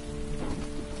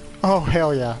 Oh,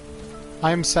 hell yeah.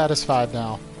 I am satisfied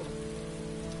now.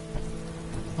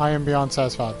 I am beyond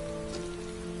satisfied.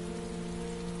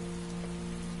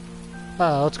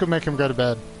 Let's go make him go to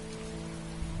bed.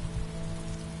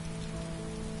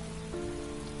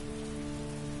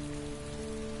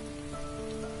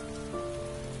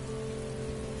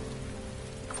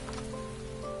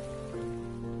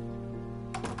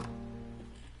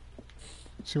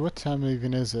 See, what time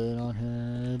even is it on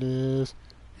here? It is...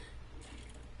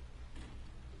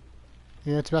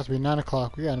 Yeah, it's about to be 9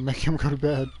 o'clock. We gotta make him go to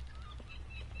bed.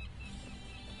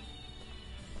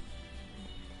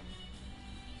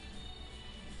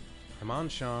 Come on,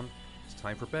 Sean. It's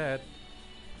time for bed.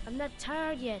 I'm not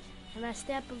tired yet. Can I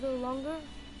stay up a little longer?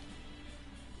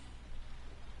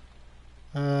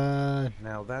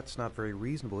 Now, that's not very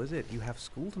reasonable, is it? You have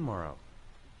school tomorrow.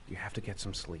 You have to get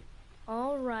some sleep.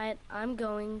 All right, I'm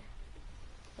going.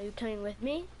 Are you coming with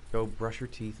me? Go brush your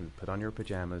teeth and put on your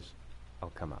pajamas.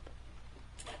 I'll come up.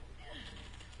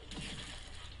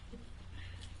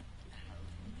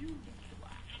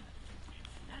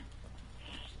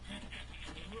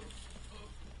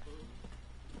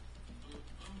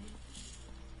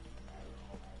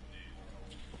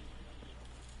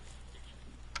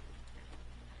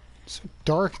 It's so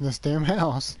dark in this damn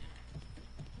house.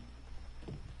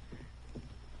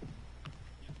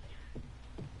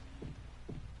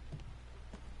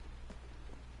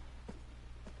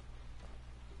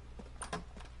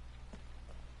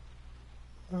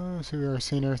 So we already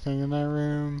seen everything in that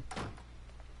room.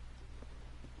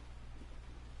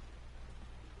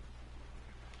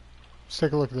 Let's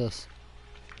take a look at this.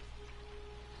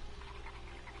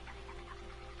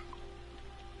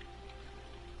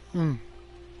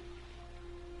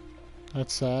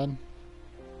 That's sad.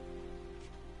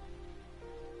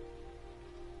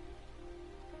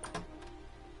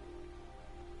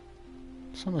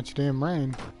 So much damn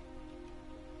rain.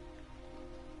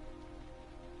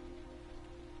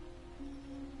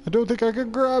 I don't think I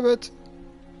can grab it.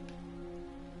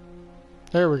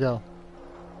 There we go.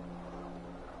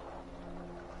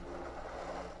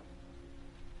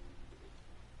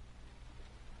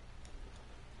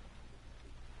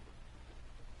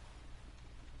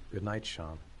 Good night,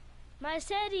 Sean. My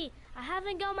teddy! I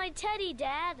haven't got my teddy,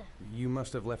 Dad. You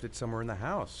must have left it somewhere in the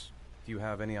house. Do you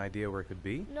have any idea where it could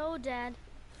be? No, Dad.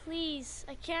 Please,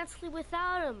 I can't sleep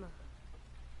without him.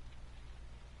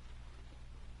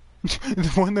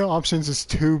 One of the options is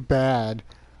too bad.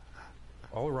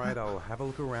 All right, I'll have a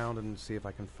look around and see if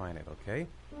I can find it, okay?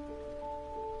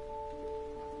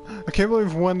 I can't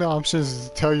believe one of the options is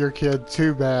to tell your kid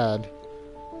too bad.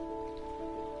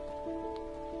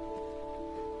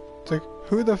 It's like,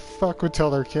 who the fuck would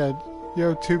tell their kid,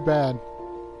 yo, too bad?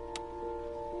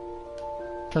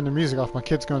 Turn the music off, my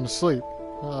kid's going to sleep.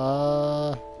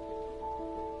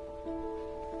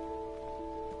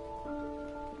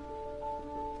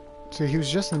 See, he was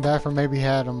just in the bathroom, maybe he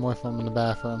had him with him in the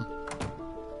bathroom.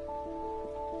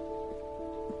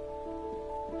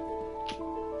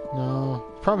 No,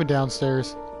 probably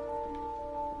downstairs.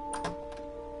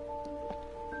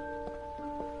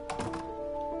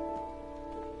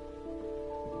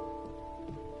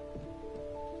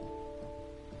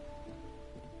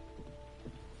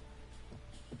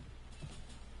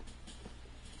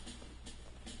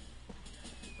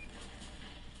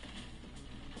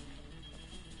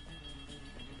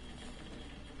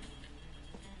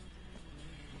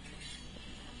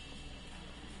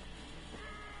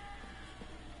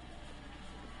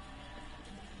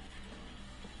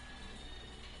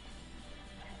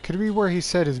 Could it be where he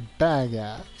set his bag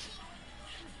at?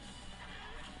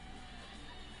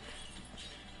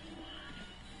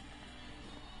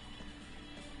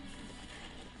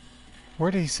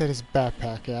 Where did he set his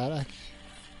backpack at?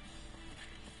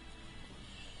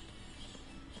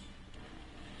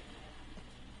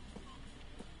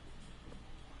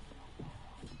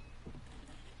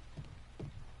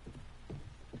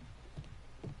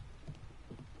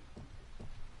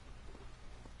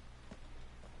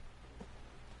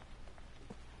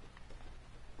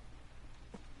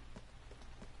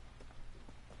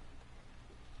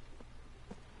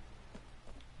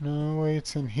 No way,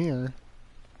 it's in here.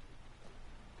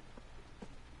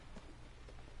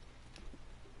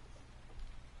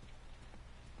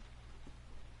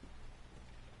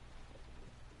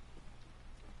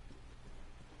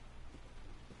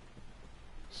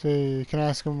 See, can I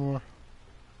ask him more?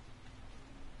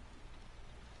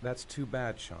 That's too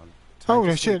bad, Sean. Oh, Time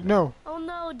to shit, sleep now. no. Oh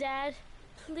no, Dad.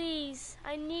 Please,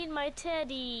 I need my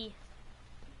teddy.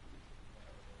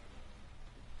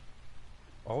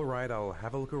 All right, I'll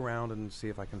have a look around and see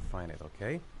if I can find it,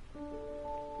 okay?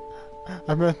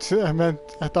 I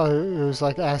thought it was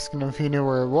like asking him if he knew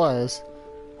where it was.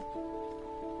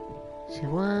 See,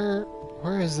 where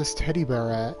is this teddy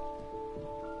bear at?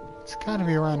 It's gotta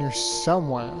be around here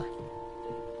somewhere.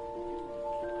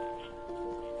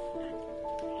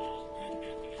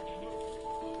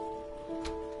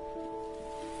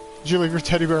 Did you leave your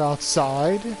teddy bear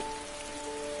outside?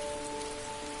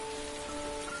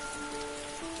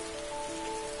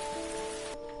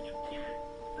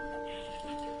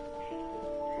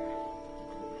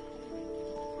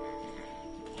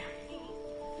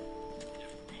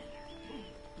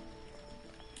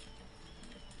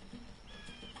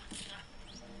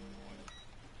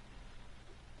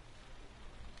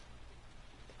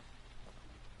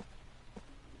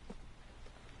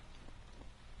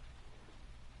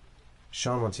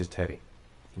 Sean wants his teddy.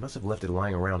 He must have left it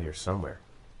lying around here somewhere.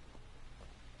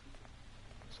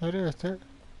 So it is there.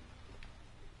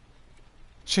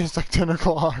 Shit, it's like 10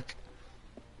 o'clock.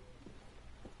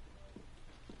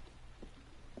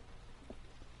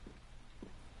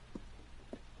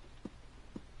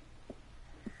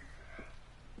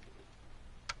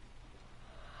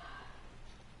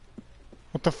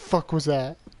 What the fuck was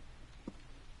that?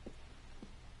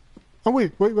 Oh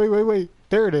wait.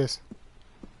 There it is.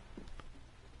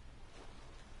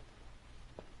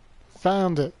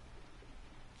 Found it.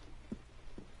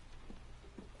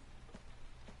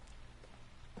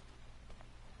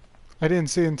 I didn't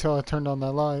see it until I turned on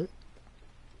that light.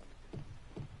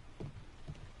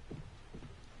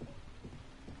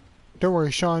 Don't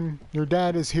worry, Sean. Your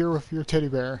dad is here with your teddy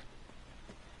bear.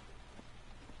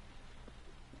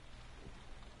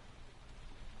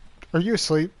 Are you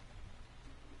asleep?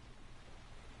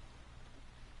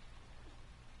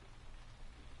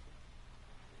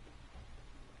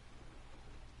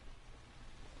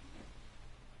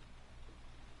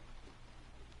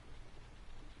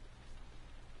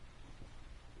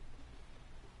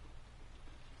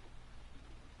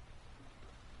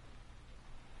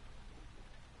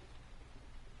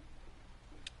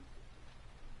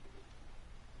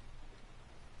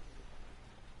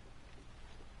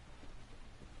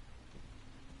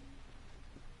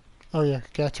 Oh yeah,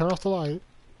 gotta turn off the light.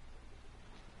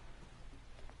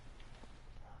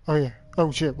 Oh yeah.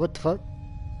 Oh shit, what the fuck?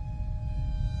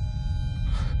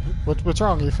 What's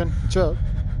wrong, Ethan? What's up?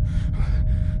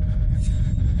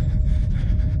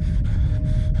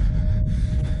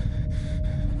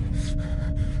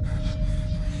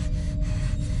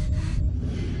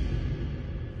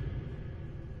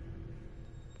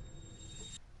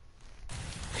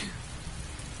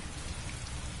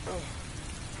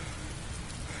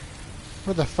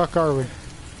 Where the fuck are we?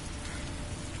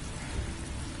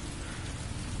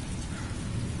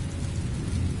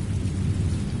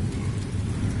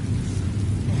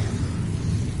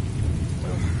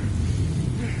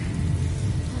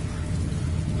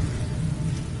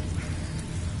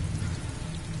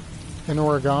 In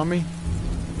origami?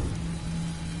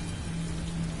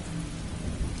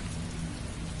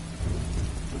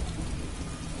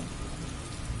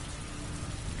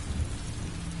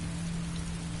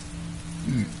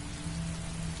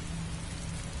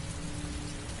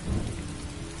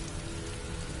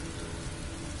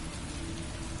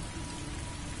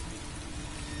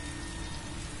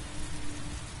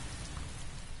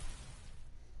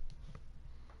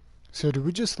 So did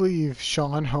we just leave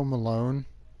Sean home alone?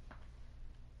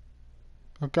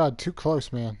 Oh god, too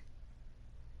close, man.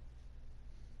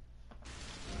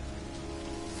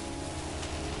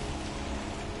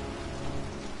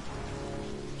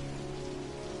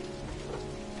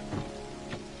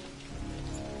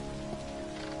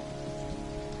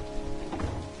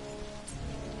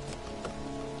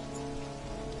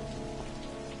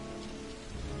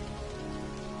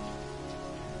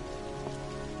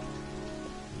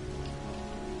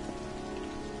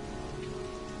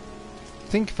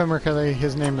 I think if I remember correctly,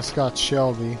 his name is Scott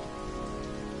Shelby.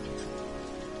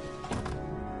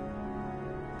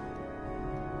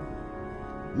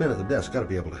 Men at the desk gotta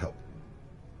be able to help.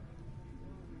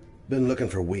 Been looking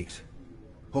for weeks.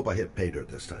 Hope I hit pay dirt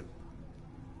this time.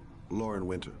 Lauren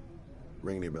Winter.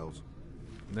 Ring any bells?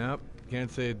 Nope, can't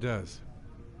say it does.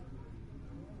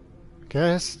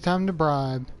 Guess time to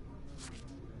bribe.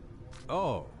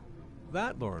 Oh,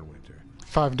 that Lauren Winter.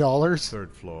 $5.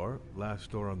 Third floor,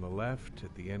 last door on the left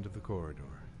at the end of the corridor.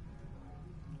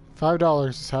 $5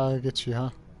 is how I get you,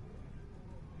 huh?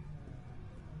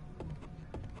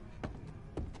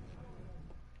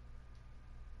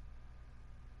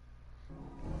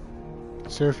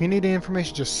 So if you need any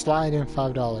information, just slide in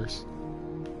 $5.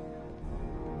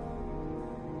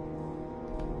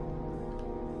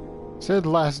 Said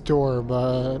last door,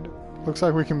 but looks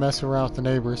like we can mess around with the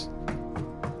neighbors.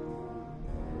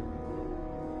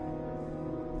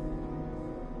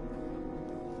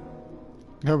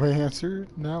 Nobody answered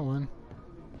that one.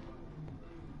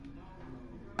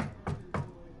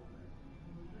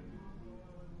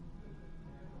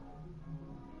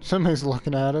 Somebody's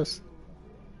looking at us.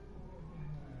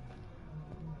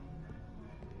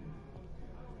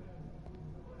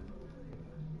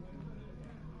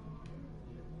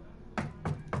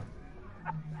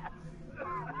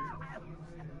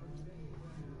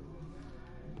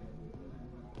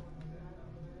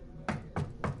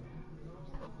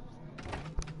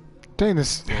 Dang,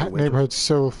 this neighborhood's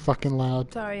so fucking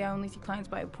loud. Sorry, I only see clients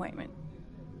by appointment.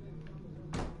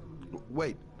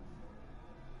 Wait.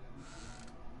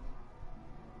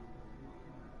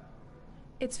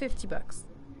 It's $50.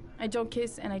 I don't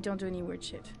kiss and I don't do any weird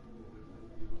shit.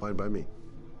 Fine by me.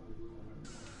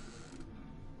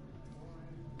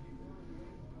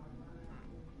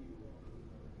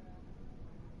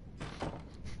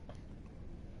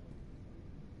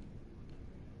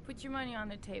 Put your money on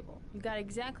the table. You got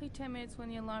exactly 10 minutes. When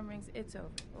the alarm rings, it's over,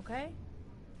 okay?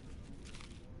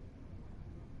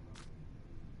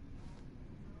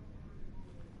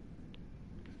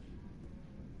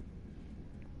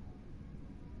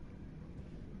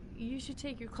 You should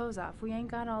take your clothes off. We ain't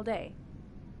got all day.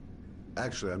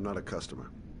 Actually, I'm not a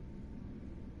customer.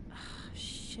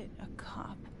 Shit, a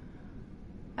cop.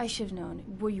 I should've known.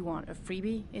 What do you want, a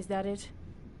freebie? Is that it?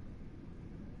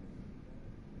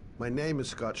 My name is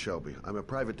Scott Shelby. I'm a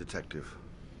private detective.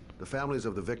 The families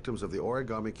of the victims of the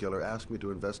origami killer asked me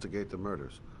to investigate the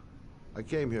murders. I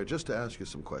came here just to ask you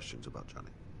some questions about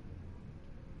Johnny.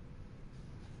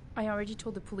 I already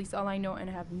told the police all I know and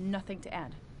I have nothing to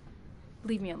add.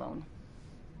 Leave me alone.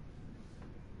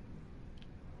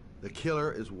 The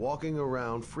killer is walking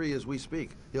around free as we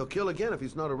speak. He'll kill again if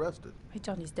he's not arrested. My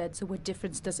Johnny's dead, so what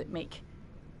difference does it make?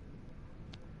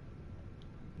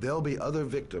 There'll be other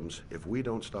victims if we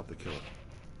don't stop the killer.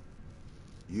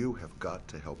 You have got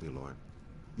to help me, Lauren.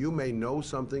 You may know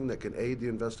something that can aid the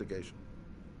investigation.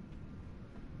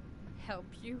 Help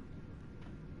you?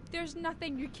 There's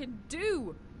nothing you can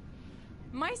do.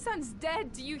 My son's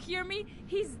dead. Do you hear me?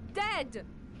 He's dead.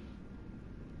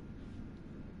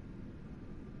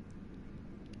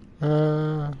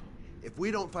 If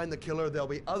we don't find the killer, there'll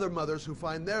be other mothers who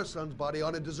find their son's body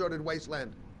on a deserted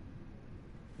wasteland.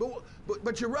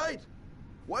 But you're right.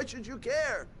 Why should you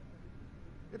care?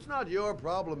 It's not your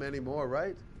problem anymore,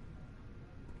 right?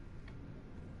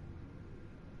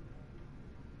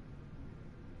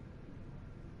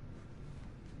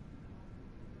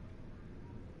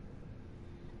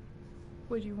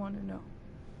 What do you want to know?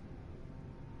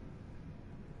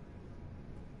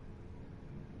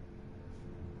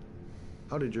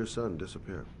 How did your son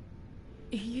disappear?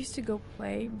 He used to go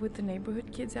play with the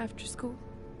neighborhood kids after school.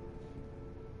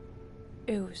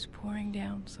 It was pouring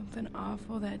down something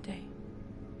awful that day.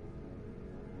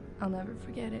 I'll never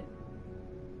forget it.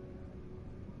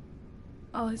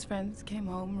 All his friends came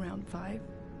home around 5.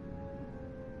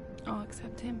 All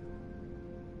except him.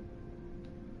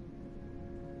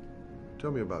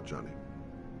 Tell me about Johnny.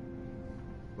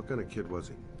 What kind of kid was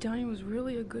he? Johnny was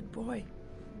really a good boy.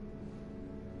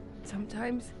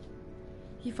 Sometimes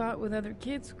he fought with other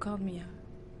kids who called me a,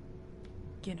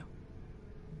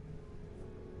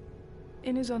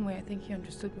 in his own way, I think he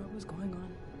understood what was going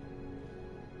on.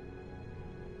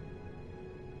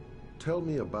 Tell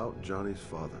me about Johnny's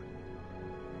father.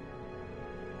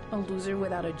 A loser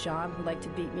without a job who liked to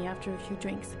beat me after a few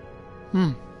drinks.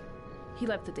 He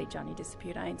left the day Johnny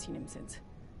disappeared. I ain't seen him since.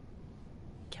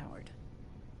 Coward.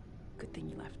 Good thing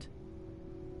he left.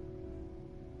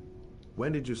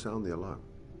 When did you sound the alarm?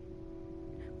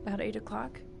 About 8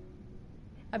 o'clock.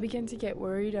 I began to get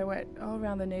worried. I went all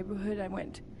around the neighborhood. I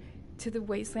went to the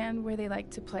wasteland where they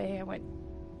like to play. I went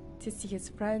to see his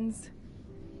friends.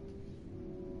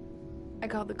 I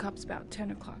called the cops about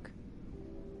 10 o'clock.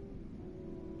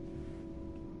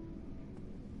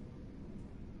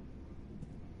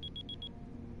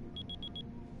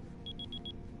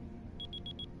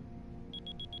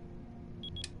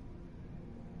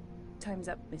 Time's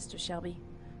up, Mr. Shelby.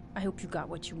 I hope you got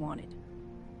what you wanted.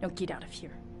 Now get out of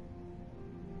here.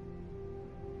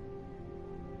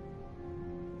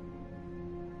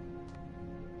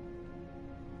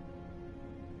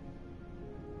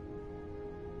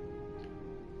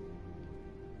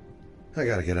 I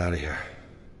gotta get out of here.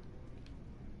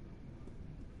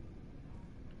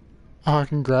 Oh, I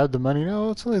can grab the money. No,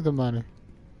 let's leave the money.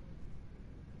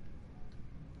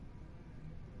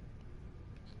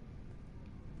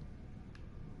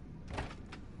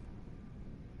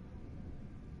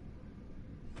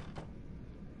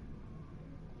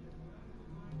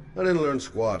 I didn't learn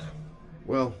squat.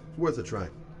 Well, it's worth a try.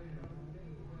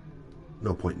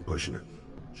 No point in pushing it.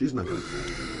 She's not gonna...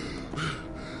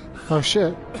 Oh,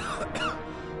 shit.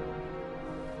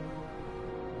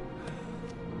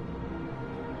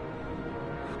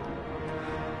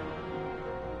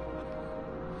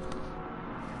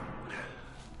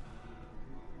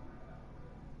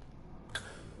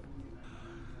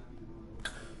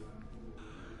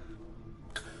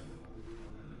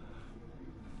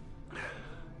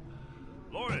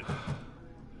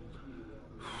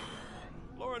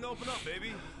 Lauren, open up,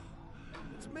 baby.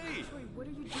 It's me. Troy, what are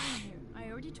you doing here? I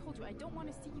already told you I don't want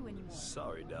to see you anymore.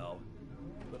 Sorry, Dal,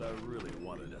 but I really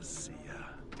wanted to see ya.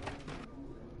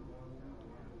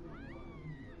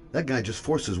 That guy just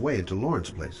forced his way into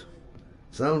Lauren's place.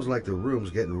 Sounds like the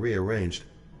room's getting rearranged,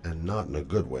 and not in a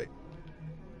good way.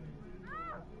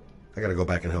 I gotta go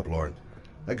back and help Lauren.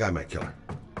 That guy might kill her.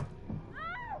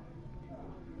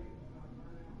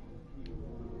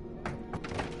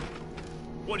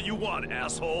 What do you want,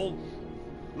 asshole?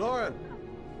 Lauren,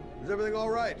 is everything all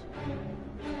right?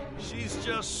 She's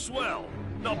just swell.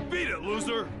 Now beat it,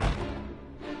 loser!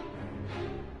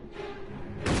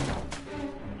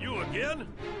 You again?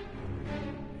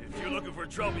 If you're looking for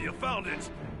trouble, you found it.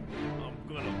 I'm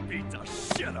gonna beat the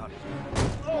shit out of you.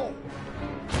 Oh!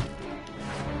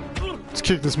 Let's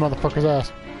kick this motherfucker's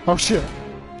ass. Oh shit.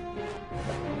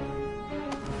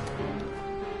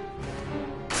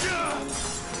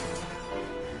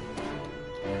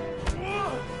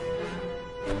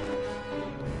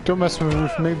 Don't mess with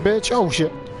me, bitch. Oh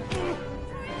shit.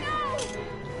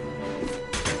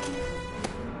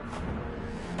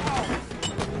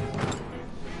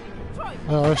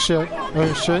 Oh shit.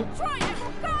 Oh shit.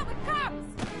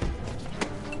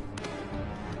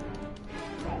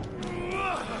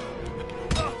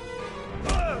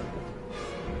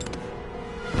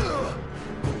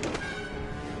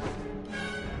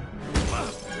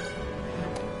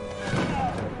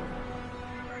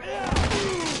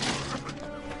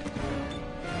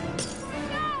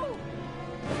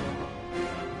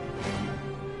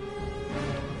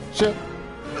 Shit.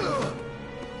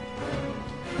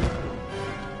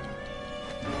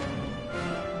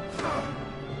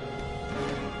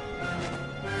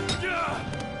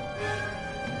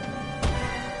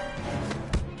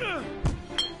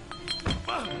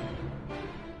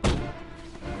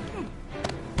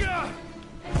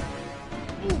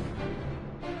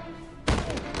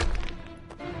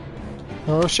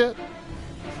 Oh shit.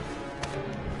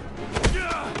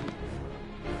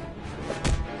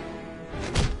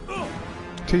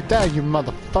 Take that, you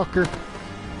motherfucker.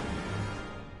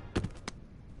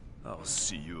 I'll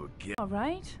see you again. All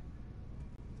right.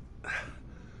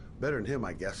 Better than him,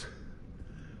 I guess.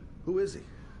 Who is he?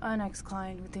 An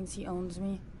ex-client who thinks he owns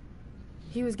me.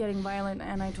 He was getting violent,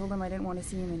 and I told him I didn't want to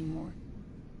see him anymore.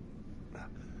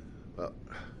 Well,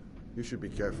 you should be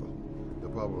careful. They'll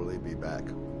probably be back.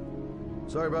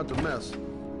 Sorry about the mess.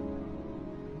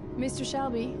 Mr.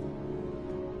 Shelby.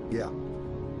 Yeah.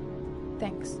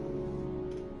 Thanks.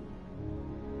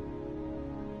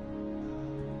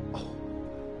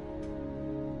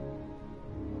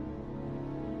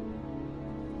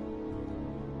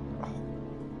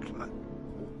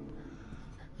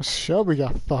 Shelby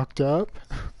got fucked up.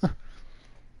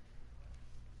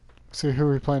 See who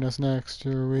are we playing us next?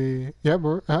 Are we? Yeah,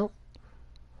 we're out.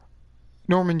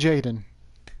 Norman Jayden.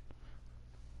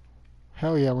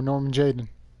 Hell yeah, we're Norman Jayden.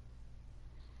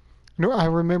 No, I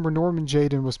remember Norman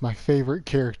Jayden was my favorite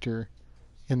character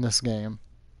in this game.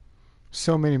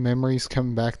 So many memories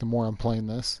coming back the more I'm playing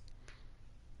this.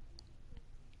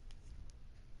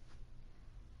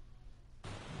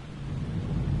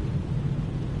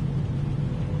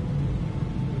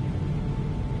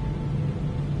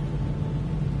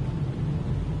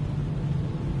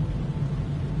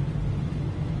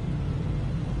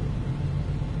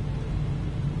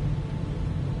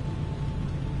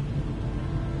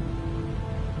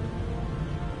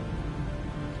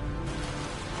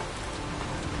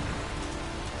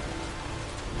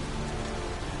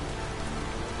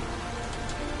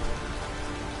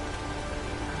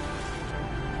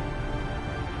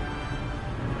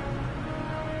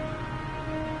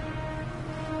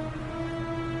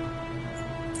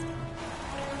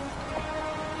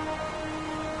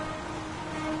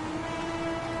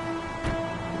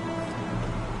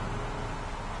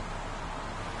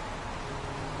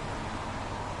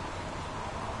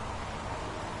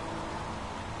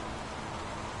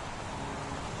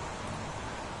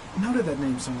 Noted that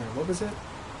name somewhere. What was it?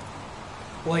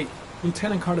 Blake.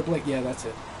 Lieutenant Carter Blake. Yeah, that's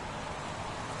it.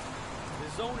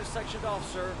 The zone is sectioned off,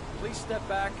 sir. Please step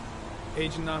back.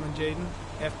 Agent Norman Jayden,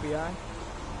 FBI.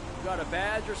 You got a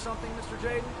badge or something, Mr.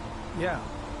 Jayden? Yeah.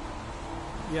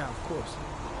 Yeah, of course.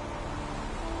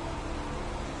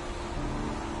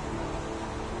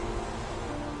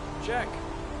 Check.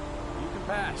 You can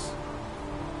pass.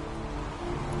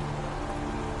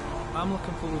 I'm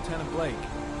looking for Lieutenant Blake.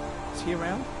 Is he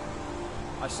around?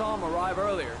 I saw him arrive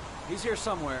earlier. He's here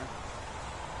somewhere.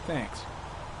 Thanks.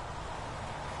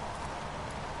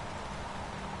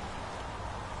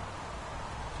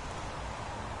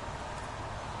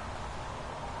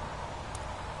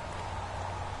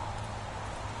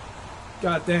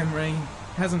 Goddamn rain.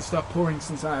 Hasn't stopped pouring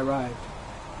since I arrived.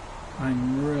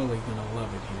 I'm really gonna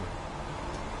love it here.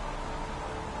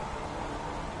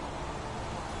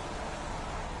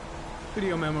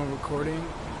 Video memo recording,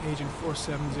 Agent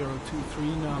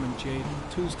 47023, Norman Jayden,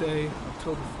 Tuesday,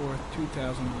 October 4th,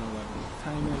 2011.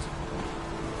 Time is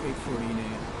 8:14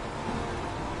 a.m.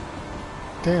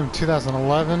 Damn,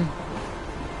 2011?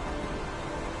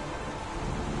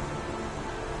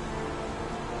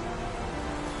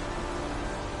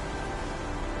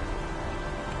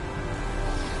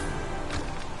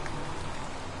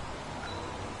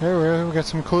 There we got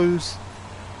some clues.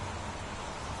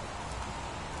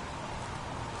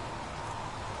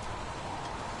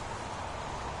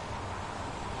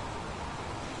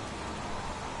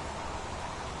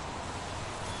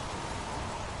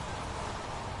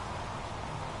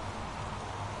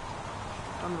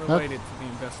 Unrelated to the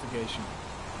investigation.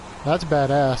 That's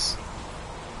badass.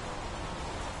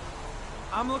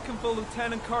 I'm looking for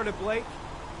Lieutenant Carter Blake.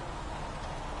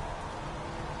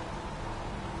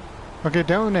 Okay,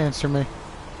 don't answer me.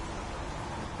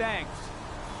 Thanks.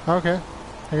 Okay.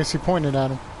 I guess he pointed at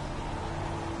him.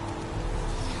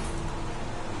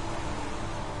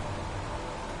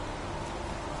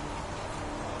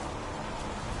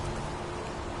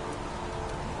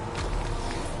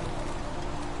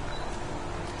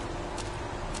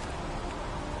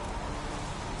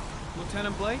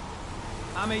 Lieutenant Blake?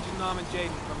 I'm Agent Norman Jayden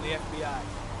from the FBI.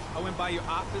 I went by your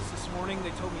office this morning. They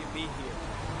told me you'd be here.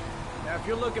 Now, if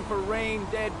you're looking for rain,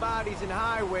 dead bodies, and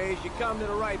highways, you come to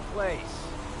the right place.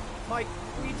 Mike,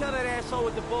 will you tell that asshole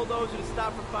with the bulldozer to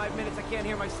stop for 5 minutes? I can't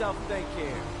hear myself think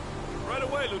here. Right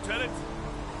away, Lieutenant.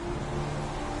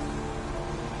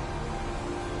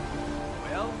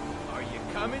 Well, are you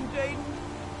coming, Jayden?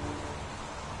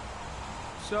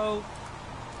 So,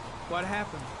 what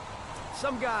happened?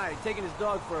 Some guy taking his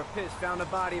dog for a piss found a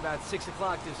body about 6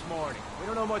 o'clock this morning. We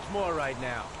don't know much more right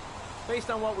now. Based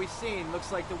on what we've seen,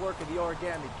 looks like the work of the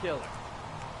Origami Killer.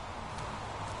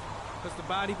 Has the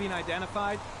body been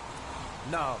identified?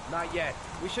 No, not yet.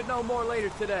 We should know more later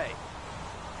today.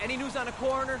 Any news on the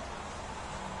coroner?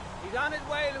 He's on his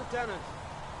way, Lieutenant.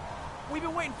 We've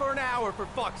been waiting for an hour, for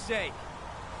fuck's sake.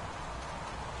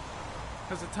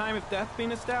 Has the time of death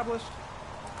been established?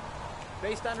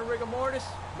 Based on the rigor mortis,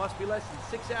 must be less than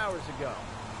 6 hours ago.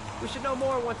 We should know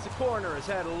more once the coroner has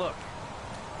had a look.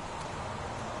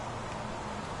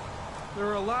 There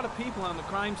are a lot of people on the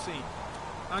crime scene.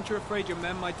 Aren't you afraid your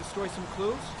men might destroy some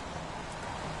clues?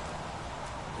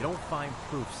 You don't find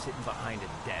proof sitting behind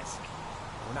a desk.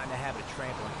 We're not in the habit of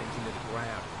trampling things into the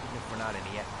ground, even if we're not in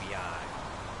the FBI.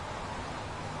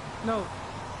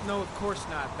 No, of course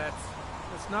not.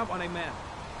 That's not what I meant.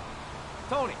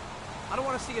 Tony, I don't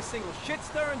want to see a single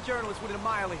shit-stirring journalist within a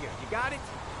mile of here. You got it?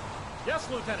 Yes,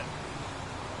 Lieutenant.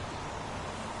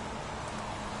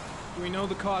 Do we know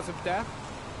the cause of death?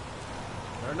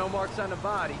 There are no marks on the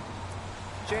body.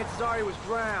 Chances are he was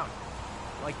drowned,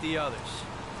 like the others.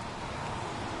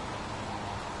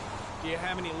 Do you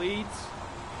have any leads?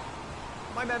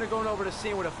 My men are going over the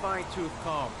scene with a fine-tooth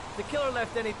comb. If the killer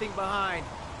left anything behind,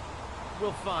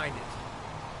 we'll find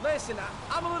it. Listen,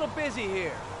 I'm a little busy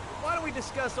here. Why don't we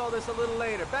discuss all this a little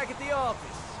later, back at the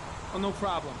office? Oh, no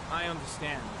problem. I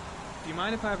understand. Do you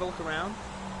mind if I have a look around?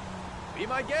 Be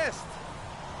my guest.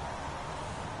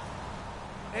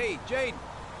 Hey, Jaden,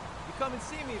 you come and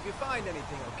see me if you find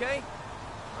anything, okay?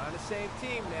 We're on the same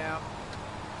team now.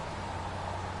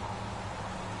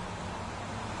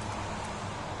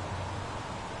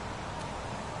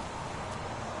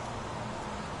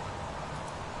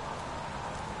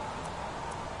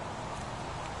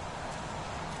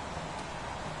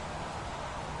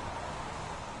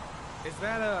 Is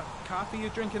that a coffee you're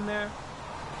drinking there?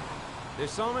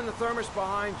 There's some in the thermos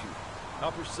behind you.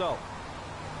 Help yourself.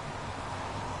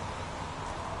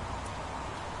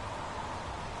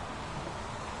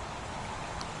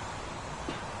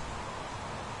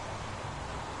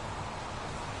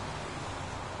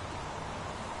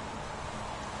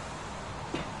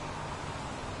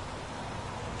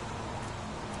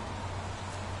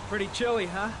 Pretty chilly,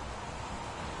 huh?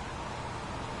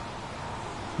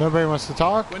 Nobody wants to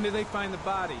talk? When did they find the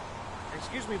body?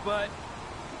 Excuse me, but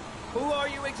who are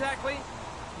you exactly?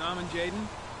 Norman Jayden,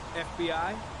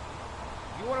 FBI.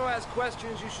 If you want to ask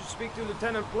questions, you should speak to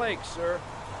Lieutenant Blake, sir.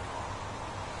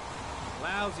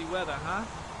 Lousy weather, huh?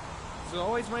 Does it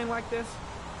always rain like this?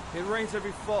 It rains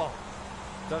every fall.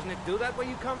 Doesn't it do that where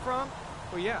you come from?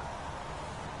 Well, yeah.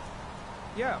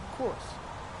 Yeah, of course.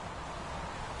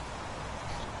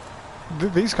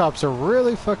 These cops are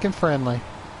really fucking friendly.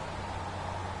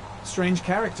 Strange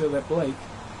character, that Blake.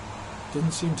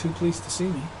 Didn't seem too pleased to see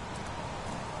me.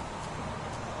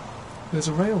 There's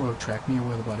a railroad track near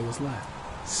where the body was left.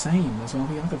 Same as all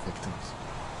the other victims.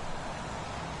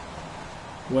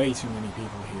 Way too many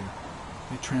people here.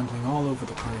 They're trampling all over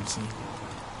the crime scene.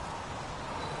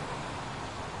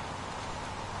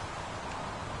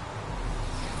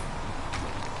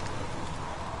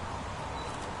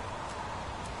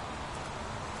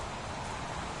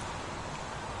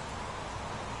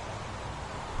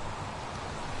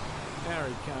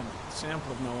 Harry Cameron,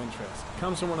 sample of no interest.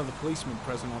 Comes from one of the policemen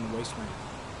present on the wasteland.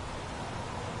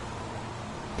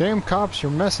 Damn cops,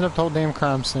 you're messing up the whole damn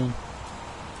crime scene.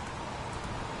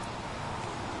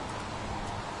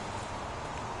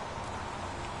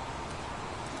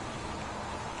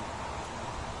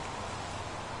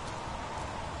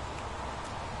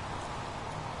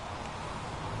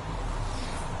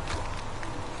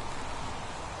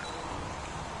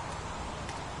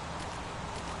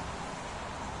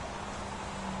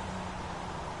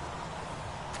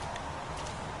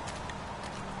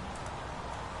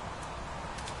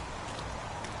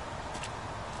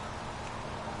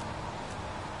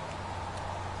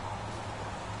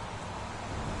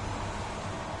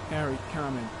 Harry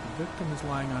comment. The victim is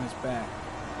lying on his back.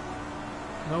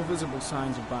 No visible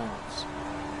signs of violence.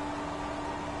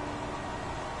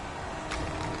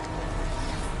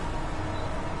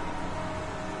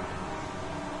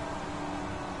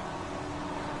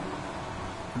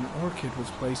 An orchid was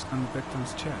placed on the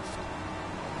victim's chest.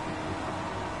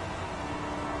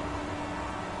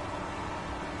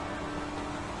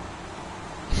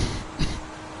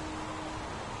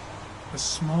 A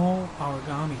small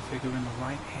origami figure in the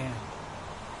right hand.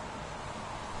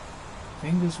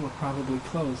 Fingers were probably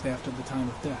closed after the time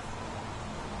of death.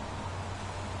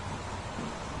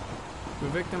 The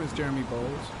victim is Jeremy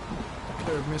Bowles,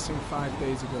 declared missing 5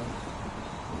 days ago.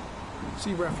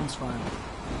 See reference file.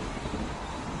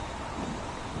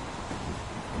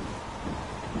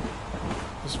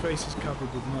 His face is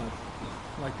covered with mud.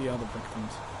 like the other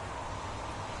victims.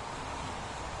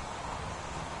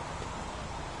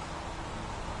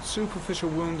 Superficial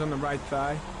wound on the right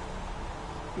thigh.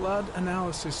 Blood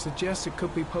analysis suggests it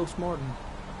could be post-mortem.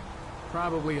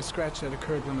 Probably a scratch that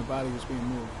occurred when the body was being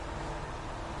moved.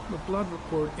 The blood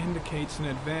report indicates an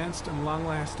advanced and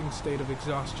long-lasting state of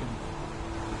exhaustion.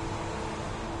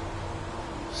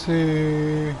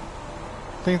 See,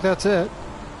 I think that's it.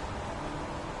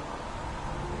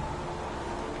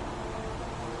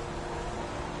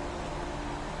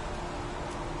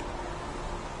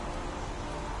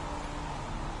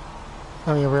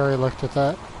 Oh yeah, we already looked at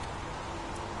that.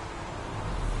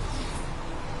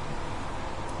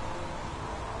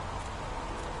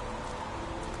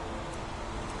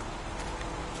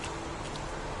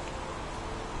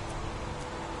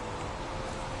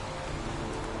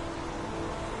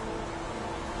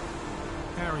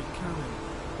 Harry, Conan.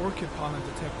 Orchid pollen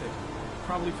detected.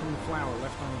 Probably from the flower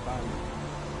left on the body.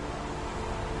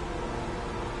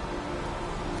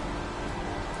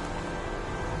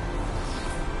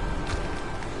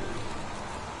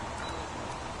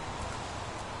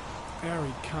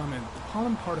 Very common.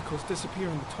 Pollen particles disappear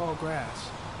in the tall grass.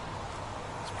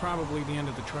 It's probably the end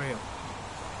of the trail.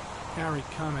 Very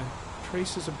common.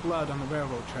 Traces of blood on the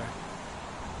railroad track.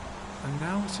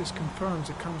 Analysis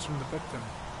confirms it comes from the victim.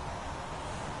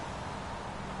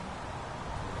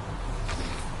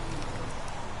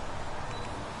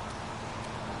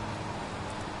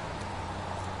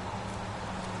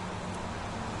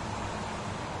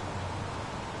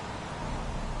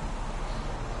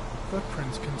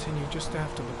 Footprints continue just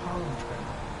after the pollen trail.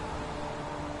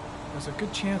 There's a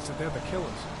good chance that they're the killers.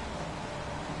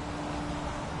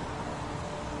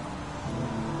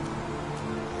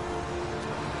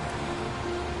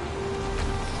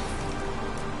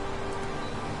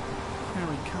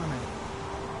 Very common.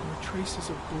 There are traces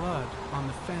of blood on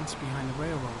the fence behind the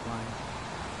railroad line.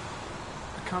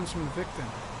 It comes from the victim.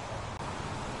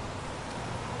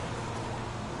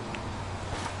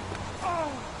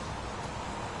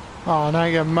 Oh, now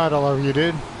you got mud all over you,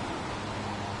 dude.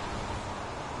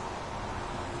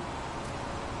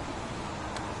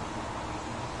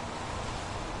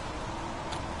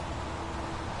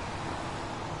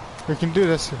 We can do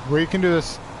this. We can do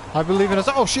this. I believe in us.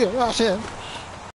 Oh shit! Oh shit!